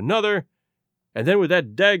led to another, and then with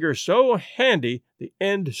that dagger so handy, the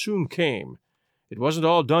end soon came. It wasn't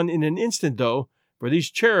all done in an instant, though, for these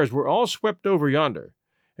chairs were all swept over yonder,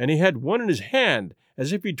 and he had one in his hand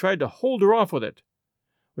as if he tried to hold her off with it.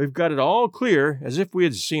 We've got it all clear as if we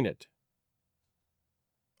had seen it.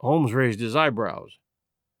 Holmes raised his eyebrows.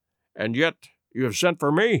 And yet you have sent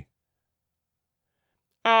for me?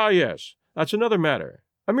 Ah, yes, that's another matter.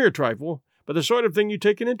 A mere trifle, but the sort of thing you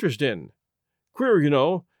take an interest in. Queer, you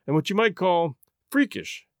know, and what you might call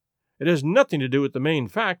freakish. It has nothing to do with the main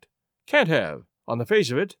fact. Can't have, on the face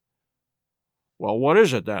of it. Well, what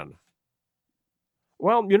is it, then?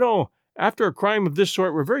 Well, you know, after a crime of this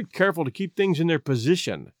sort, we're very careful to keep things in their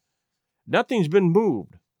position. Nothing's been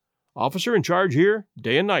moved. Officer in charge here,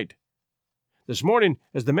 day and night. This morning,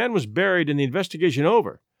 as the man was buried and the investigation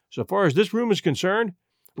over, so far as this room is concerned,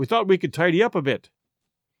 we thought we could tidy up a bit.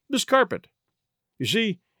 This carpet. You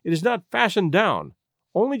see, it is not fastened down,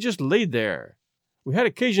 only just laid there. We had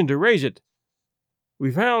occasion to raise it.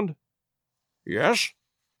 We found... Yes?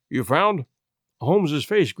 You found... Holmes's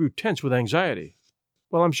face grew tense with anxiety.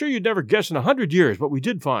 Well, I'm sure you'd never guess in 100 years what we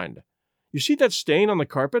did find. You see that stain on the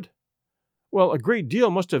carpet? Well, a great deal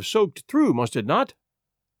must have soaked through, must it not?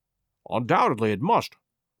 Undoubtedly it must.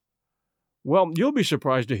 Well, you'll be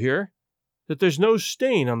surprised to hear. that there's no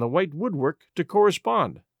stain on the white woodwork to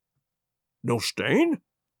correspond." "No stain?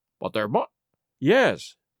 But there must—"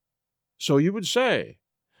 "Yes, so you would say,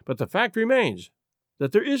 but the fact remains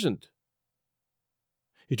that there isn't."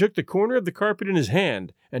 He took the corner of the carpet in his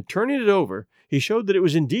hand, and turning it over, he showed that it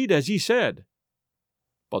was indeed as he said.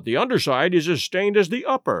 "But the underside is as stained as the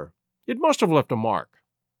upper. It must have left a mark."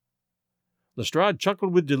 Lestrade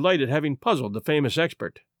chuckled with delight at having puzzled the famous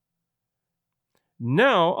expert.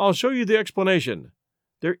 "Now I'll show you the explanation.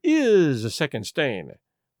 There is a second stain,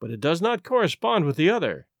 but it does not correspond with the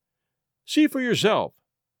other. See for yourself."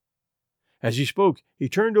 As he spoke, he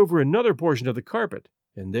turned over another portion of the carpet,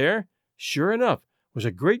 and there, sure enough, was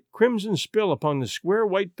a great crimson spill upon the square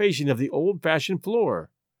white facing of the old-fashioned floor.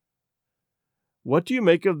 "What do you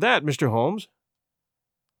make of that, Mr. Holmes?"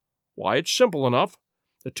 "Why, it's simple enough.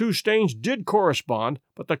 The two stains did correspond,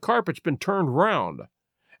 but the carpet's been turned round.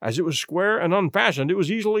 As it was square and unfastened, it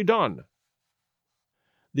was easily done."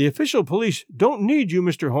 "The official police don't need you,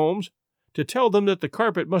 Mr. Holmes, to tell them that the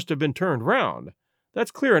carpet must have been turned round.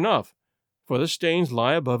 That's clear enough, for the stains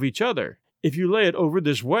lie above each other, if you lay it over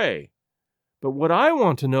this way. But what I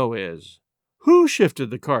want to know is, who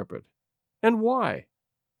shifted the carpet, and why?"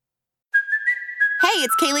 Hey,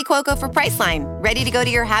 it's Kaylee Cuoco for Priceline. Ready to go to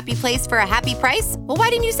your happy place for a happy price? Well, why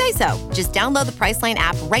didn't you say so? Just download the Priceline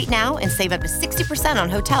app right now and save up to 60% on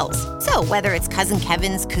hotels. So whether it's Cousin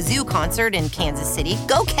Kevin's Kazoo Concert in Kansas City,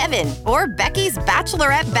 go Kevin, or Becky's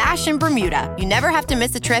Bachelorette Bash in Bermuda, you never have to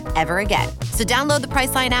miss a trip ever again. So download the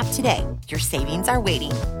Priceline app today. Your savings are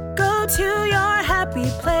waiting. Go to your happy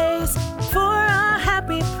place for a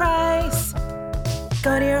happy price.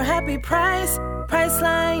 Go to your happy price,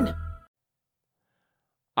 Priceline.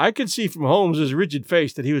 I could see from Holmes's rigid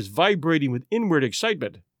face that he was vibrating with inward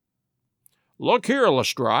excitement. "Look here,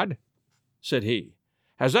 Lestrade," said he.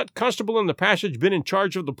 "Has that constable in the passage been in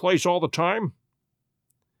charge of the place all the time?"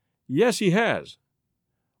 "Yes, he has."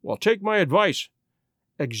 "Well, take my advice.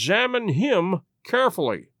 Examine him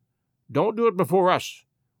carefully. Don't do it before us.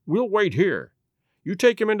 We'll wait here. You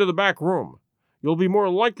take him into the back room. You'll be more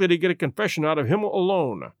likely to get a confession out of him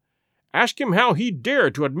alone. Ask him how he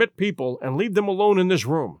dared to admit people and leave them alone in this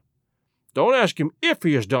room. Don't ask him if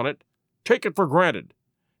he has done it. Take it for granted.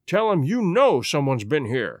 Tell him you know someone's been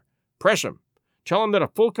here. Press him. Tell him that a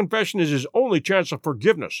full confession is his only chance of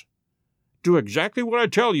forgiveness. Do exactly what I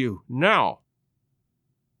tell you, now."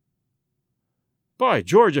 "By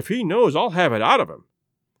George, if he knows, I'll have it out of him,"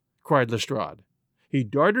 cried Lestrade. He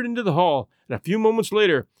darted into the hall, and a few moments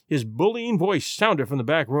later his bullying voice sounded from the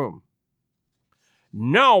back room.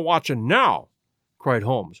 "Now, Watson, now!" cried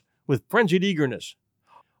Holmes, with frenzied eagerness.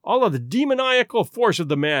 All of the demoniacal force of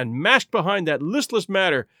the man masked behind that listless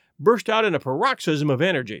matter burst out in a paroxysm of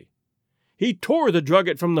energy. He tore the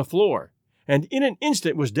drugget from the floor, and in an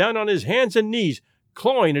instant was down on his hands and knees,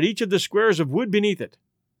 clawing at each of the squares of wood beneath it.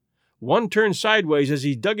 One turned sideways as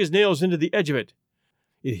he dug his nails into the edge of it.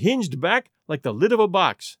 It hinged back like the lid of a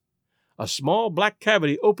box. A small black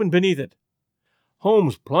cavity opened beneath it.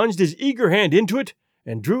 Holmes plunged his eager hand into it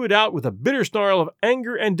and drew it out with a bitter snarl of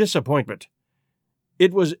anger and disappointment.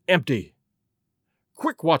 It was empty.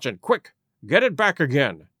 "Quick, Watson, quick! Get it back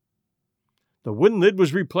again!" The wooden lid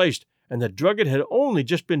was replaced, and the drugget had only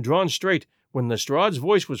just been drawn straight when Lestrade's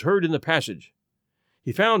voice was heard in the passage.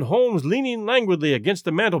 He found Holmes leaning languidly against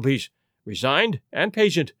the mantelpiece, resigned and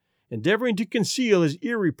patient, endeavoring to conceal his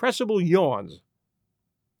irrepressible yawns.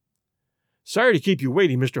 "Sorry to keep you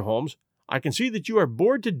waiting, Mr. Holmes. I can see that you are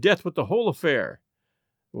bored to death with the whole affair.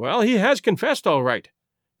 Well, he has confessed all right.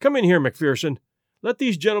 Come in here, Macpherson. Let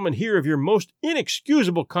these gentlemen hear of your most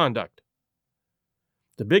inexcusable conduct."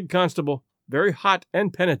 The big constable, very hot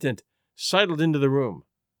and penitent, sidled into the room.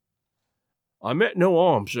 "I meant no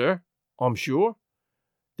harm, sir, I'm sure.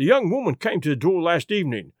 The young woman came to the door last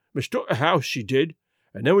evening, mistook the house, she did,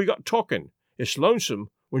 and then we got talking. It's lonesome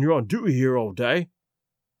when you're on duty here all day."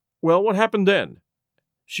 "Well, what happened then?"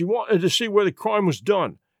 "She wanted to see where the crime was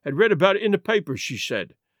done, had read about it in the papers, she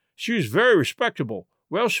said. She was very respectable,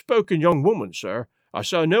 well-spoken young woman, sir. I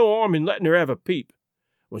saw no harm in letting her have a peep.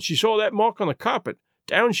 When she saw that mark on the carpet,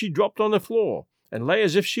 down she dropped on the floor, and lay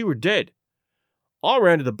as if she were dead. I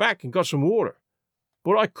ran to the back and got some water,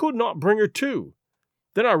 but I could not bring her to.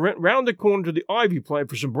 Then I went round the corner to the ivy plant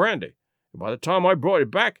for some brandy, and by the time I brought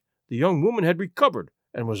it back, the young woman had recovered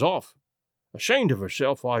and was off. Ashamed of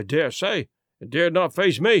herself, I dare say, and dared not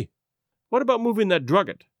face me." "What about moving that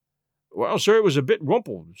drugget?" "Well, sir, it was a bit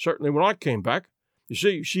rumpled, certainly, when I came back. You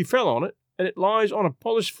see, she fell on it, and it lies on a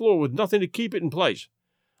polished floor with nothing to keep it in place.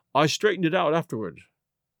 I straightened it out afterwards."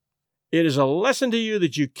 "It is a lesson to you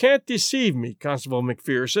that you can't deceive me, Constable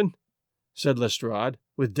Macpherson," said Lestrade,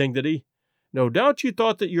 with dignity. No doubt you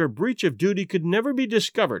thought that your breach of duty could never be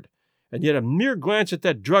discovered, and yet a mere glance at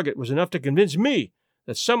that drugget was enough to convince me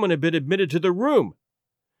that someone had been admitted to the room.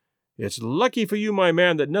 It's lucky for you, my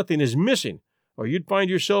man, that nothing is missing, or you'd find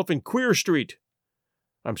yourself in Queer Street.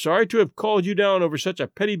 I'm sorry to have called you down over such a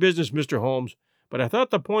petty business, Mr. Holmes, but I thought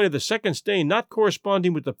the point of the second stain not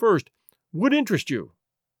corresponding with the first would interest you."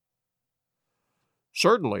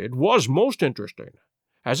 "Certainly, it was most interesting.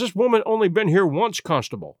 Has this woman only been here once,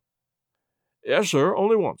 Constable?" "Yes, sir,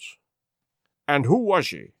 only once." "And who was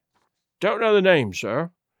she?" "Don't know the name,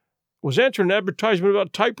 sir. Was answering an advertisement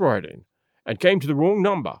about typewriting, and came to the wrong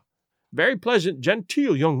number. Very pleasant,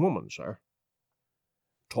 genteel young woman, sir."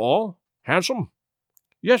 "Tall? Handsome?"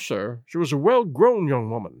 "Yes, sir. She was a well-grown young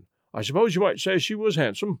woman. I suppose you might say she was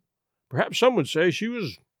handsome. Perhaps some would say she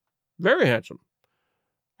was very handsome."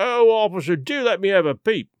 "Oh, officer, do let me have a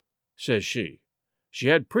peep," says she. "She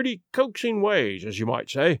had pretty coaxing ways, as you might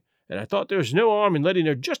say, and I thought there was no harm in letting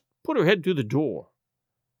her just put her head through the door."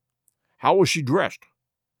 "How was she dressed?"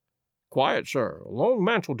 "Quiet, sir. A long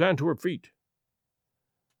mantle down to her feet."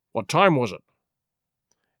 "What time was it?"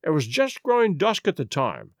 "It was just growing dusk at the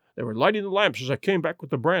time. They were lighting the lamps as I came back with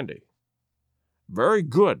the brandy." "Very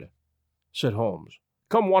good," said Holmes.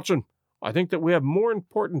 "Come, Watson, I think that we have more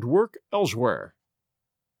important work elsewhere."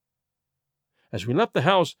 As we left the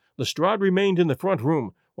house, Lestrade remained in the front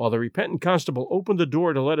room, while the repentant constable opened the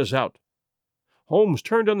door to let us out. Holmes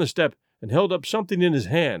turned on the step and held up something in his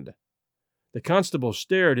hand. The constable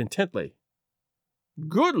stared intently.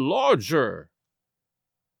 "Good Lord, sir!"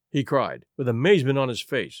 he cried, with amazement on his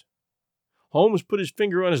face. Holmes put his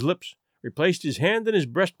finger on his lips, replaced his hand in his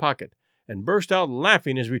breast pocket, and burst out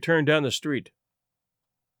laughing as we turned down the street.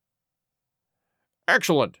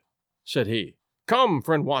 "Excellent," said he. "Come,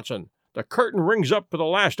 friend Watson, the curtain rings up for the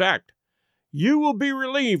last act. You will be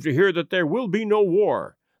relieved to hear that there will be no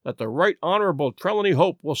war, that the Right Honorable Trelawney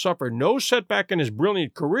Hope will suffer no setback in his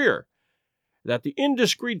brilliant career, that the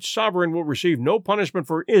indiscreet sovereign will receive no punishment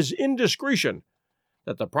for his indiscretion,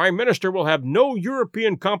 that the Prime Minister will have no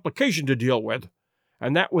European complication to deal with,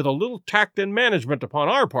 and that with a little tact and management upon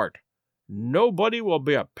our part, nobody will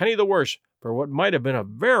be a penny the worse for what might have been a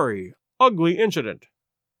very ugly incident."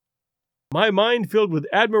 My mind filled with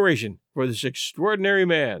admiration for this extraordinary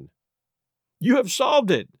man. "You have solved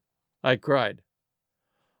it!" I cried.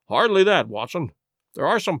 "Hardly that, Watson. There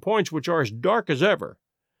are some points which are as dark as ever,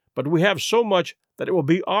 but we have so much that it will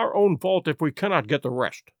be our own fault if we cannot get the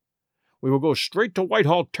rest. We will go straight to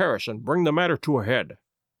Whitehall Terrace and bring the matter to a head."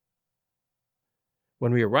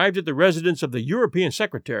 When we arrived at the residence of the European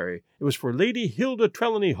Secretary, it was for Lady Hilda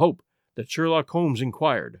Trelawney Hope that Sherlock Holmes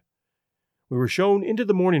inquired. We were shown into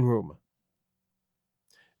the morning room.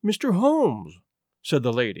 "Mr. Holmes," said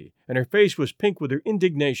the lady, and her face was pink with her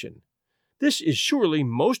indignation, "this is surely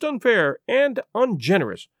most unfair and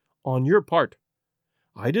ungenerous on your part.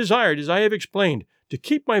 I desired, as I have explained, to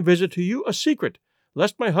keep my visit to you a secret,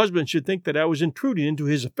 lest my husband should think that I was intruding into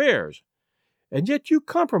his affairs. And yet you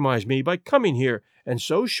compromise me by coming here and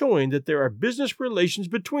so showing that there are business relations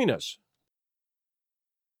between us."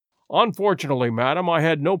 "Unfortunately, madam, I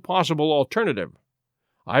had no possible alternative.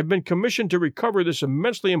 I have been commissioned to recover this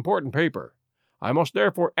immensely important paper. I must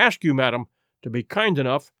therefore ask you, madam, to be kind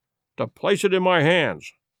enough to place it in my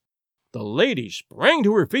hands." The lady sprang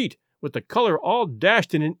to her feet, with the color all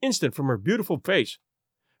dashed in an instant from her beautiful face.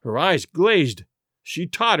 Her eyes glazed. She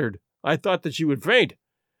tottered. I thought that she would faint.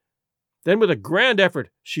 Then, with a grand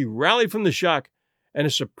effort, she rallied from the shock, and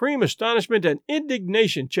a supreme astonishment and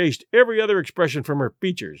indignation chased every other expression from her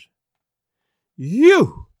features.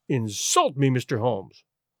 "You insult me, Mr. Holmes."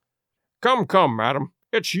 Come, come, madam,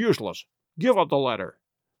 it's useless. Give up the letter."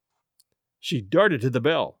 She darted to the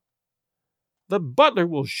bell. "The butler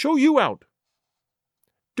will show you out."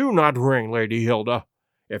 "Do not ring, Lady Hilda.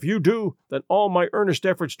 If you do, then all my earnest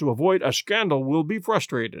efforts to avoid a scandal will be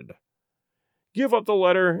frustrated. Give up the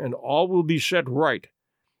letter, and all will be set right.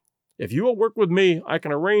 If you will work with me, I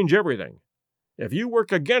can arrange everything. If you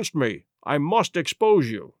work against me, I must expose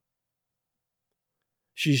you."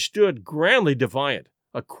 She stood grandly defiant,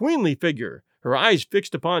 a queenly figure, her eyes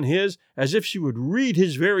fixed upon his as if she would read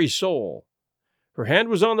his very soul. Her hand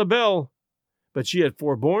was on the bell, but she had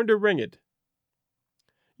forborne to ring it.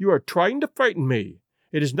 "You are trying to frighten me.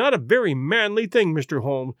 It is not a very manly thing, Mr.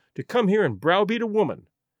 Holmes, to come here and browbeat a woman.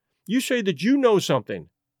 You say that you know something.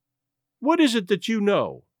 What is it that you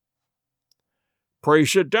know?" "Pray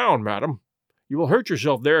sit down, madam. You will hurt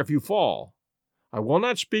yourself there if you fall. I will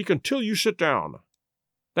not speak until you sit down.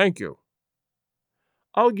 Thank you."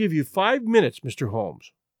 "I'll give you 5 minutes, Mr.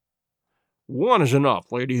 Holmes." "One is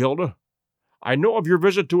enough, Lady Hilda. I know of your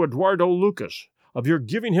visit to Eduardo Lucas. of your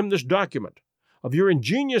giving him this document, of your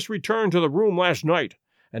ingenious return to the room last night,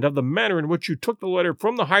 and of the manner in which you took the letter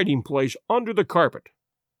from the hiding place under the carpet."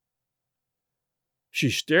 She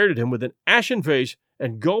stared at him with an ashen face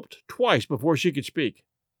and gulped twice before she could speak.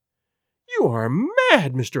 "You are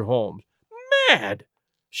mad, Mr. Holmes, mad!"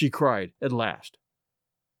 she cried at last.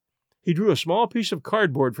 He drew a small piece of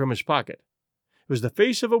cardboard from his pocket. It was the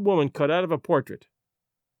face of a woman cut out of a portrait.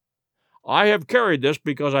 "I have carried this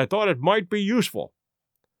because I thought it might be useful,"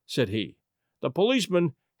 said he. "The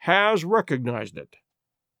policeman has recognized it."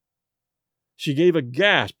 She gave a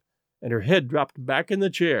gasp, and her head dropped back in the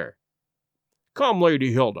chair. "Come,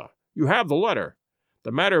 Lady Hilda, you have the letter.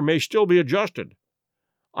 The matter may still be adjusted.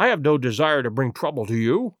 I have no desire to bring trouble to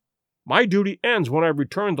you. My duty ends when I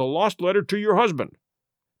return the lost letter to your husband.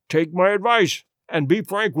 Take my advice and be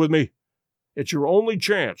frank with me. It's your only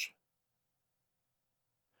chance."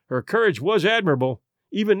 Her courage was admirable.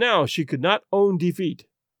 Even now she could not own defeat.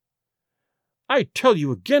 "I tell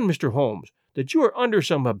you again, Mr. Holmes, that you are under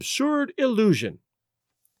some absurd illusion."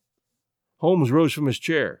 Holmes rose from his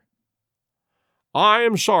chair. "I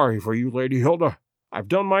am sorry for you, Lady Hilda. I've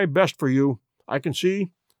done my best for you. I can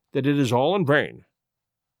see that it is all in vain."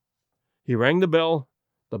 He rang the bell.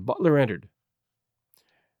 The butler entered.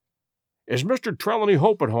 "Is Mr. Trelawney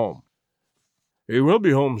Hope at home?" "He will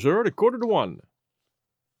be home, sir, at 1:45.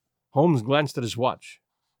 Holmes glanced at his watch.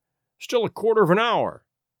 "Still 1/4 hour,"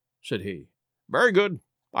 said he. "Very good.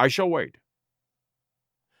 I shall wait."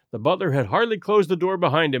 The butler had hardly closed the door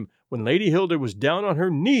behind him when Lady Hilda was down on her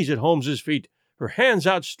knees at Holmes's feet, her hands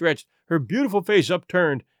outstretched, her beautiful face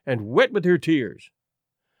upturned, and wet with her tears.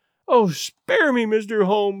 "Oh, spare me, Mr.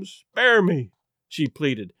 Holmes, spare me," she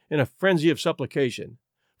pleaded, in a frenzy of supplication.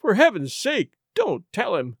 "For heaven's sake, don't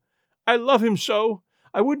tell him. I love him so,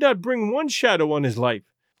 I would not bring one shadow on his life,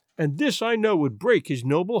 and this I know would break his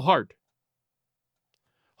noble heart."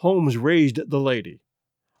 Holmes raised the lady.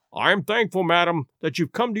 "I am thankful, madam, that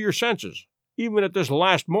you've come to your senses, even at this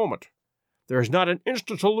last moment. There is not an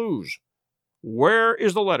instant to lose. Where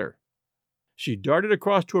is the letter?" She darted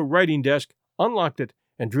across to a writing desk, unlocked it,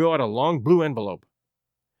 and drew out a long blue envelope.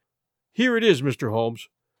 "Here it is, Mr. Holmes.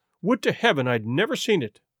 Would to heaven I'd never seen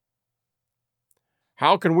it."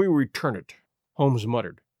 "How can we return it?" Holmes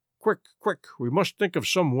muttered. "Quick, quick, we must think of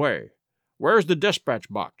some way. Where's the dispatch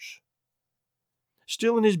box?"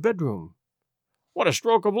 "Still in his bedroom." "What a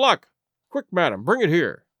stroke of luck! Quick, madam, bring it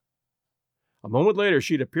here." A moment later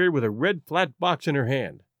she had appeared with a red flat box in her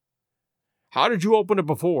hand. "How did you open it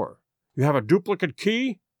before? You have a duplicate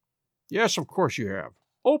key?" "Yes, of course you have.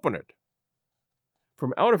 Open it."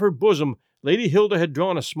 From out of her bosom Lady Hilda had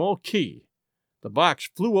drawn a small key. The box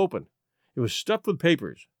flew open. It was stuffed with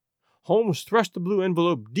papers. Holmes thrust the blue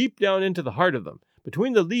envelope deep down into the heart of them,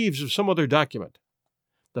 between the leaves of some other document.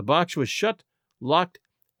 The box was shut, locked,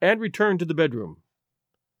 and returned to the bedroom.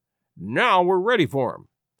 "Now we're ready for him,"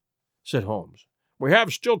 said Holmes. "We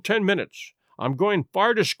have still 10 minutes. I'm going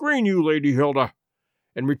far to screen you, Lady Hilda.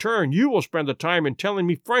 In return, you will spend the time in telling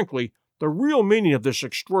me frankly the real meaning of this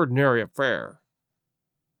extraordinary affair."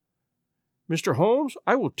 "Mr. Holmes,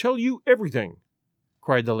 I will tell you everything,"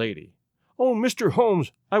 cried the lady. "Oh, Mr.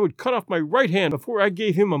 Holmes, I would cut off my right hand before I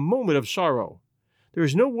gave him a moment of sorrow. There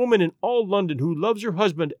is no woman in all London who loves her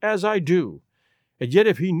husband as I do, and yet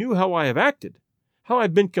if he knew how I have acted, how I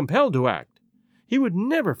have been compelled to act, he would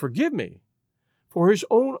never forgive me. For his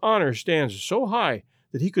own honor stands so high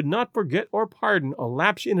that he could not forget or pardon a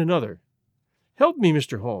lapse in another. Help me,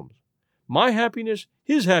 Mr. Holmes. My happiness,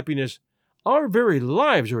 his happiness, our very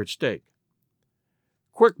lives are at stake."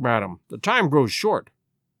 "Quick, madam, the time grows short."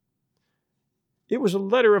 "It was a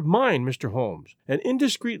letter of mine, Mr. Holmes, an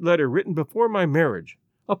indiscreet letter written before my marriage,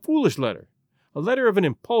 a foolish letter, a letter of an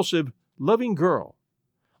impulsive, loving girl.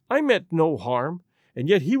 I meant no harm, and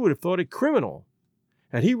yet he would have thought it criminal.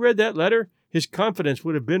 Had he read that letter, his confidence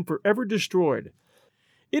would have been forever destroyed.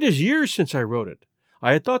 It is years since I wrote it.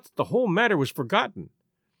 I had thought that the whole matter was forgotten.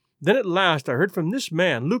 Then at last I heard from this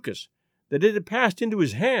man, Lucas, that it had passed into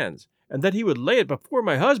his hands, and that he would lay it before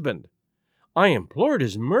my husband. I implored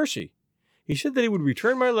his mercy. He said that he would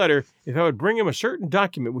return my letter if I would bring him a certain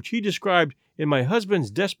document which he described in my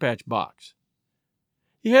husband's dispatch box.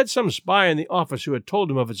 He had some spy in the office who had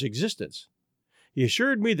told him of its existence. He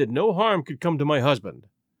assured me that no harm could come to my husband.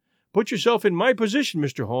 Put yourself in my position,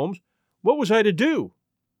 Mr. Holmes. What was I to do?"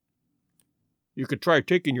 "You could try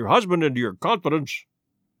taking your husband into your confidence."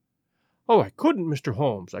 "Oh, I couldn't, Mr.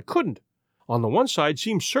 Holmes, I couldn't. On the one side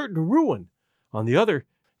seemed certain ruin. On the other,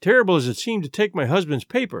 terrible as it seemed to take my husband's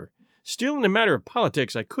paper, still in a matter of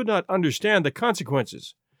politics I could not understand the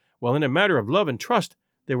consequences, while in a matter of love and trust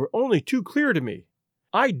they were only too clear to me.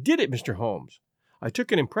 I did it, Mr. Holmes. I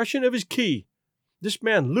took an impression of his key. This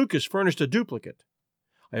man Lucas furnished a duplicate.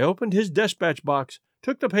 I opened his dispatch box,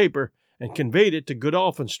 took the paper, and conveyed it to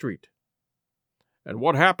Godolphin Street. And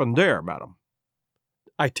what happened there, madam?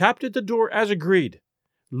 I tapped at the door as agreed.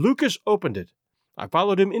 Lucas opened it. I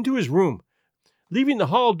followed him into his room, leaving the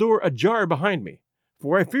hall door ajar behind me,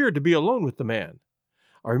 for I feared to be alone with the man.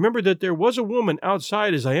 I remembered that there was a woman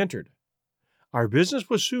outside as I entered. Our business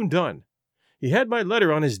was soon done. He had my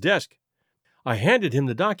letter on his desk. I handed him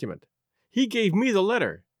the document. He gave me the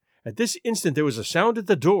letter. At this instant there was a sound at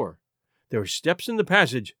the door. There were steps in the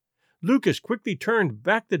passage. Lucas quickly turned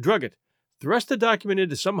back the drugget, thrust the document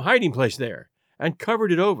into some hiding place there, and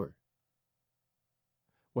covered it over.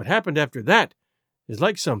 What happened after that is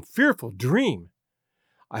like some fearful dream.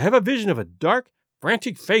 I have a vision of a dark,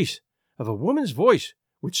 frantic face, of a woman's voice,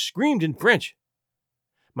 which screamed in French.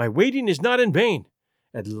 My waiting is not in vain.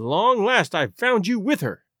 At long last I have found you with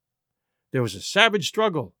her. There was a savage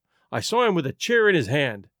struggle. I saw him with a chair in his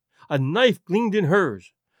hand. A knife gleamed in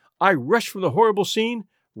hers. I rushed from the horrible scene,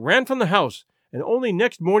 ran from the house, and only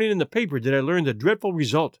next morning in the paper did I learn the dreadful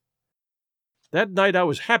result. That night I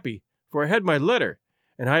was happy, for I had my letter,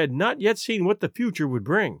 and I had not yet seen what the future would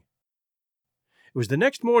bring. It was the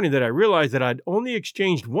next morning that I realized that I had only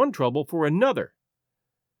exchanged one trouble for another.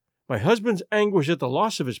 My husband's anguish at the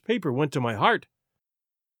loss of his paper went to my heart.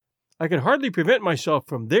 I could hardly prevent myself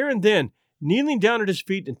from there and then kneeling down at his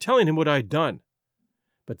feet and telling him what I had done.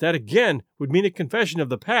 But that again would mean a confession of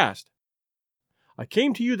the past. I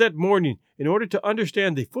came to you that morning in order to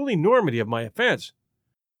understand the full enormity of my offense.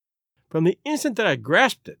 From the instant that I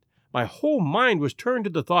grasped it, my whole mind was turned to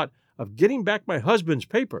the thought of getting back my husband's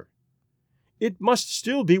paper. It must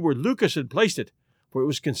still be where Lucas had placed it, for it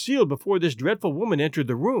was concealed before this dreadful woman entered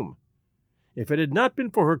the room. If it had not been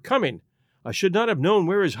for her coming, I should not have known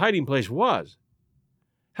where his hiding place was.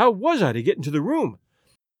 How was I to get into the room?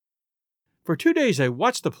 For 2 days I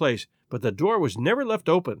watched the place, but the door was never left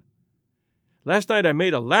open. Last night I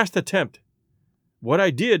made a last attempt. What I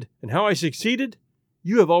did and how I succeeded,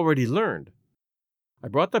 you have already learned. I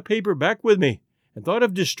brought the paper back with me and thought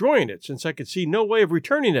of destroying it, since I could see no way of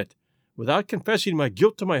returning it without confessing my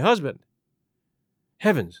guilt to my husband.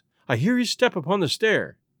 Heavens, I hear his step upon the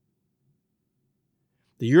stair.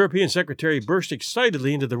 The European secretary burst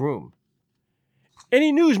excitedly into the room.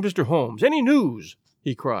 "Any news, Mr. Holmes? Any news?"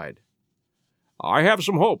 he cried. "I have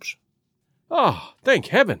some hopes." "Ah, thank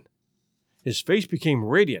heaven!" His face became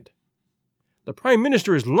radiant. "The Prime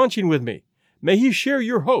Minister is lunching with me. May he share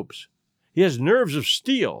your hopes. He has nerves of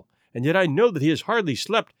steel, and yet I know that he has hardly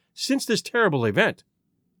slept since this terrible event.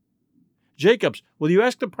 Jacobs, will you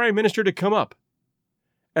ask the Prime Minister to come up?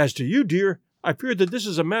 As to you, dear, I fear that this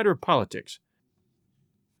is a matter of politics.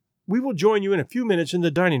 We will join you in a few minutes in the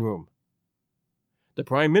dining room." The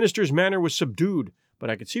Prime Minister's manner was subdued, but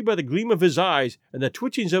I could see by the gleam of his eyes and the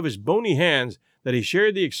twitchings of his bony hands that he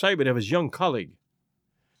shared the excitement of his young colleague.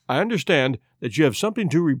 "I understand that you have something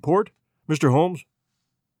to report, Mr. Holmes?"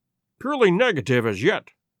 "Purely negative as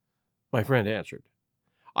yet," my friend answered.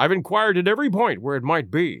 "I've inquired at every point where it might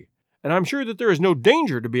be, and I'm sure that there is no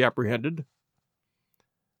danger to be apprehended."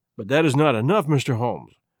 "But that is not enough, Mr.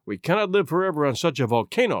 Holmes. We cannot live forever on such a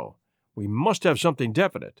volcano. We must have something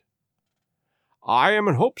definite." "I am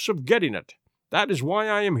in hopes of getting it. That is why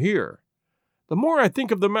I am here. The more I think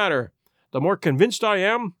of the matter, the more convinced I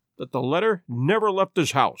am that the letter never left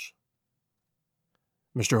this house."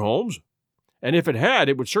 "Mr. Holmes?" "And if it had,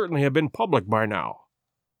 it would certainly have been public by now."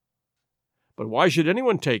 "But why should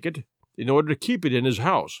anyone take it in order to keep it in his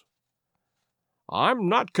house?" "I'm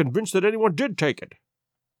not convinced that anyone did take it."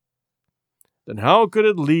 "Then how could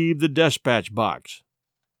it leave the dispatch box?"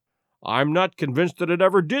 "I'm not convinced that it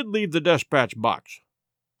ever did leave the dispatch box."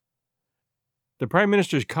 The Prime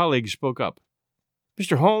Minister's colleague spoke up.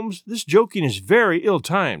 "Mr. Holmes, this joking is very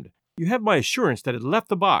ill-timed. You have my assurance that it left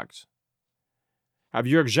the box." "Have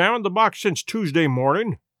you examined the box since Tuesday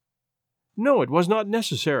morning?" "No, it was not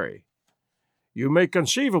necessary." "You may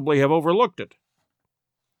conceivably have overlooked it."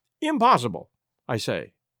 "Impossible," I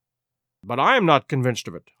say. "But I am not convinced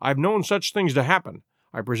of it. I've known such things to happen.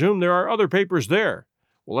 I presume there are other papers there.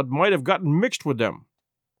 Well, it might have gotten mixed with them."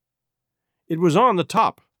 "It was on the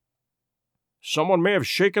top." "Someone may have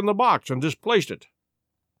shaken the box and displaced it."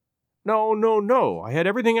 No. I had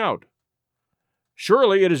everything out."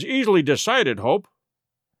 "Surely it is easily decided, Hope."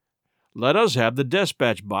 "Let us have the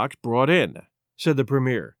dispatch box brought in," said the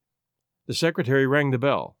Premier. The secretary rang the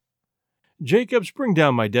bell. "Jacobs, bring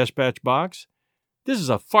down my dispatch box. This is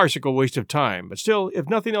a farcical waste of time, but still, if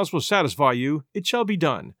nothing else will satisfy you, it shall be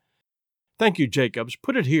done. Thank you, Jacobs.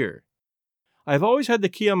 Put it here. I have always had the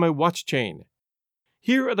key on my watch chain.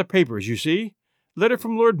 Here are the papers, you see. letter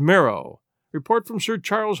from Lord Marrow, report from Sir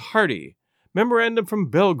Charles Hardy, memorandum from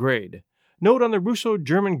Belgrade, note on the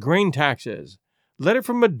Russo-German grain taxes, letter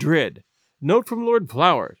from Madrid, note from Lord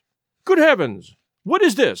Flowers. Good heavens! What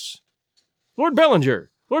is this? Lord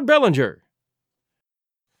Bellinger! Lord Bellinger!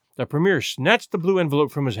 The Premier snatched the blue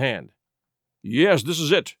envelope from his hand. Yes, this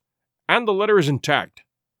is it, and the letter is intact.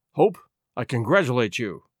 Hope, I congratulate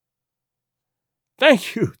you.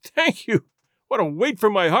 Thank you, thank you. What a weight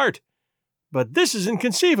from my heart. But this is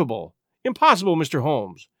inconceivable. Impossible, Mr.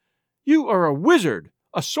 Holmes. You are a wizard,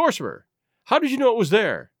 a sorcerer. How did you know it was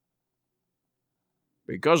there?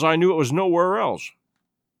 Because I knew it was nowhere else.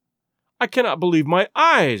 I cannot believe my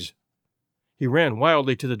eyes. He ran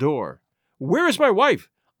wildly to the door. Where is my wife?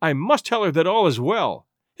 I must tell her that all is well.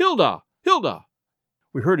 Hilda! Hilda!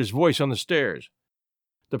 We heard his voice on the stairs.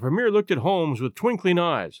 The Premier looked at Holmes with twinkling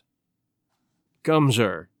eyes. Come,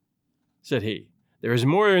 sir, said he. There is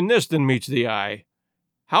more in this than meets the eye.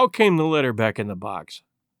 How came the letter back in the box?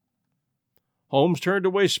 Holmes turned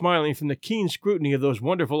away smiling from the keen scrutiny of those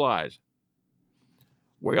wonderful eyes.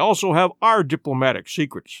 We also have our diplomatic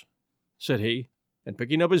secrets, said he, and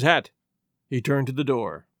picking up his hat, he turned to the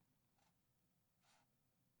door.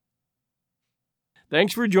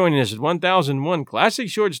 Thanks for joining us at 1001 Classic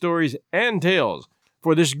Short Stories and Tales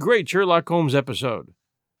for this great Sherlock Holmes episode.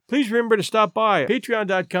 Please remember to stop by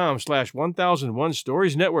patreon.com/1001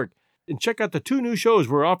 Stories Network and check out the 2 new shows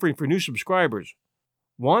we're offering for new subscribers.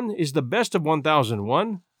 One is the Best of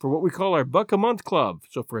 1001 for what we call our Buck a Month Club.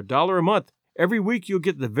 So for $1 a month, every week you'll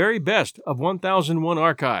get the very best of 1001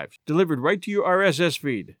 archives delivered right to your RSS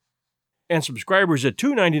feed. And subscribers at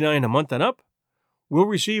 $2.99 a month and up will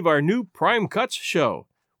receive our new Prime Cuts show,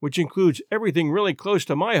 which includes everything really close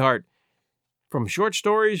to my heart, from short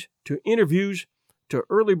stories to interviews to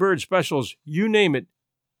early bird specials, you name it,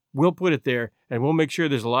 we'll put it there, and we'll make sure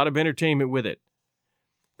there's a lot of entertainment with it.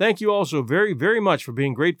 Thank you all so very, very much for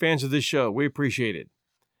being great fans of this show. We appreciate it.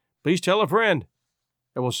 Please tell a friend,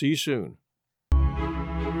 and we'll see you soon.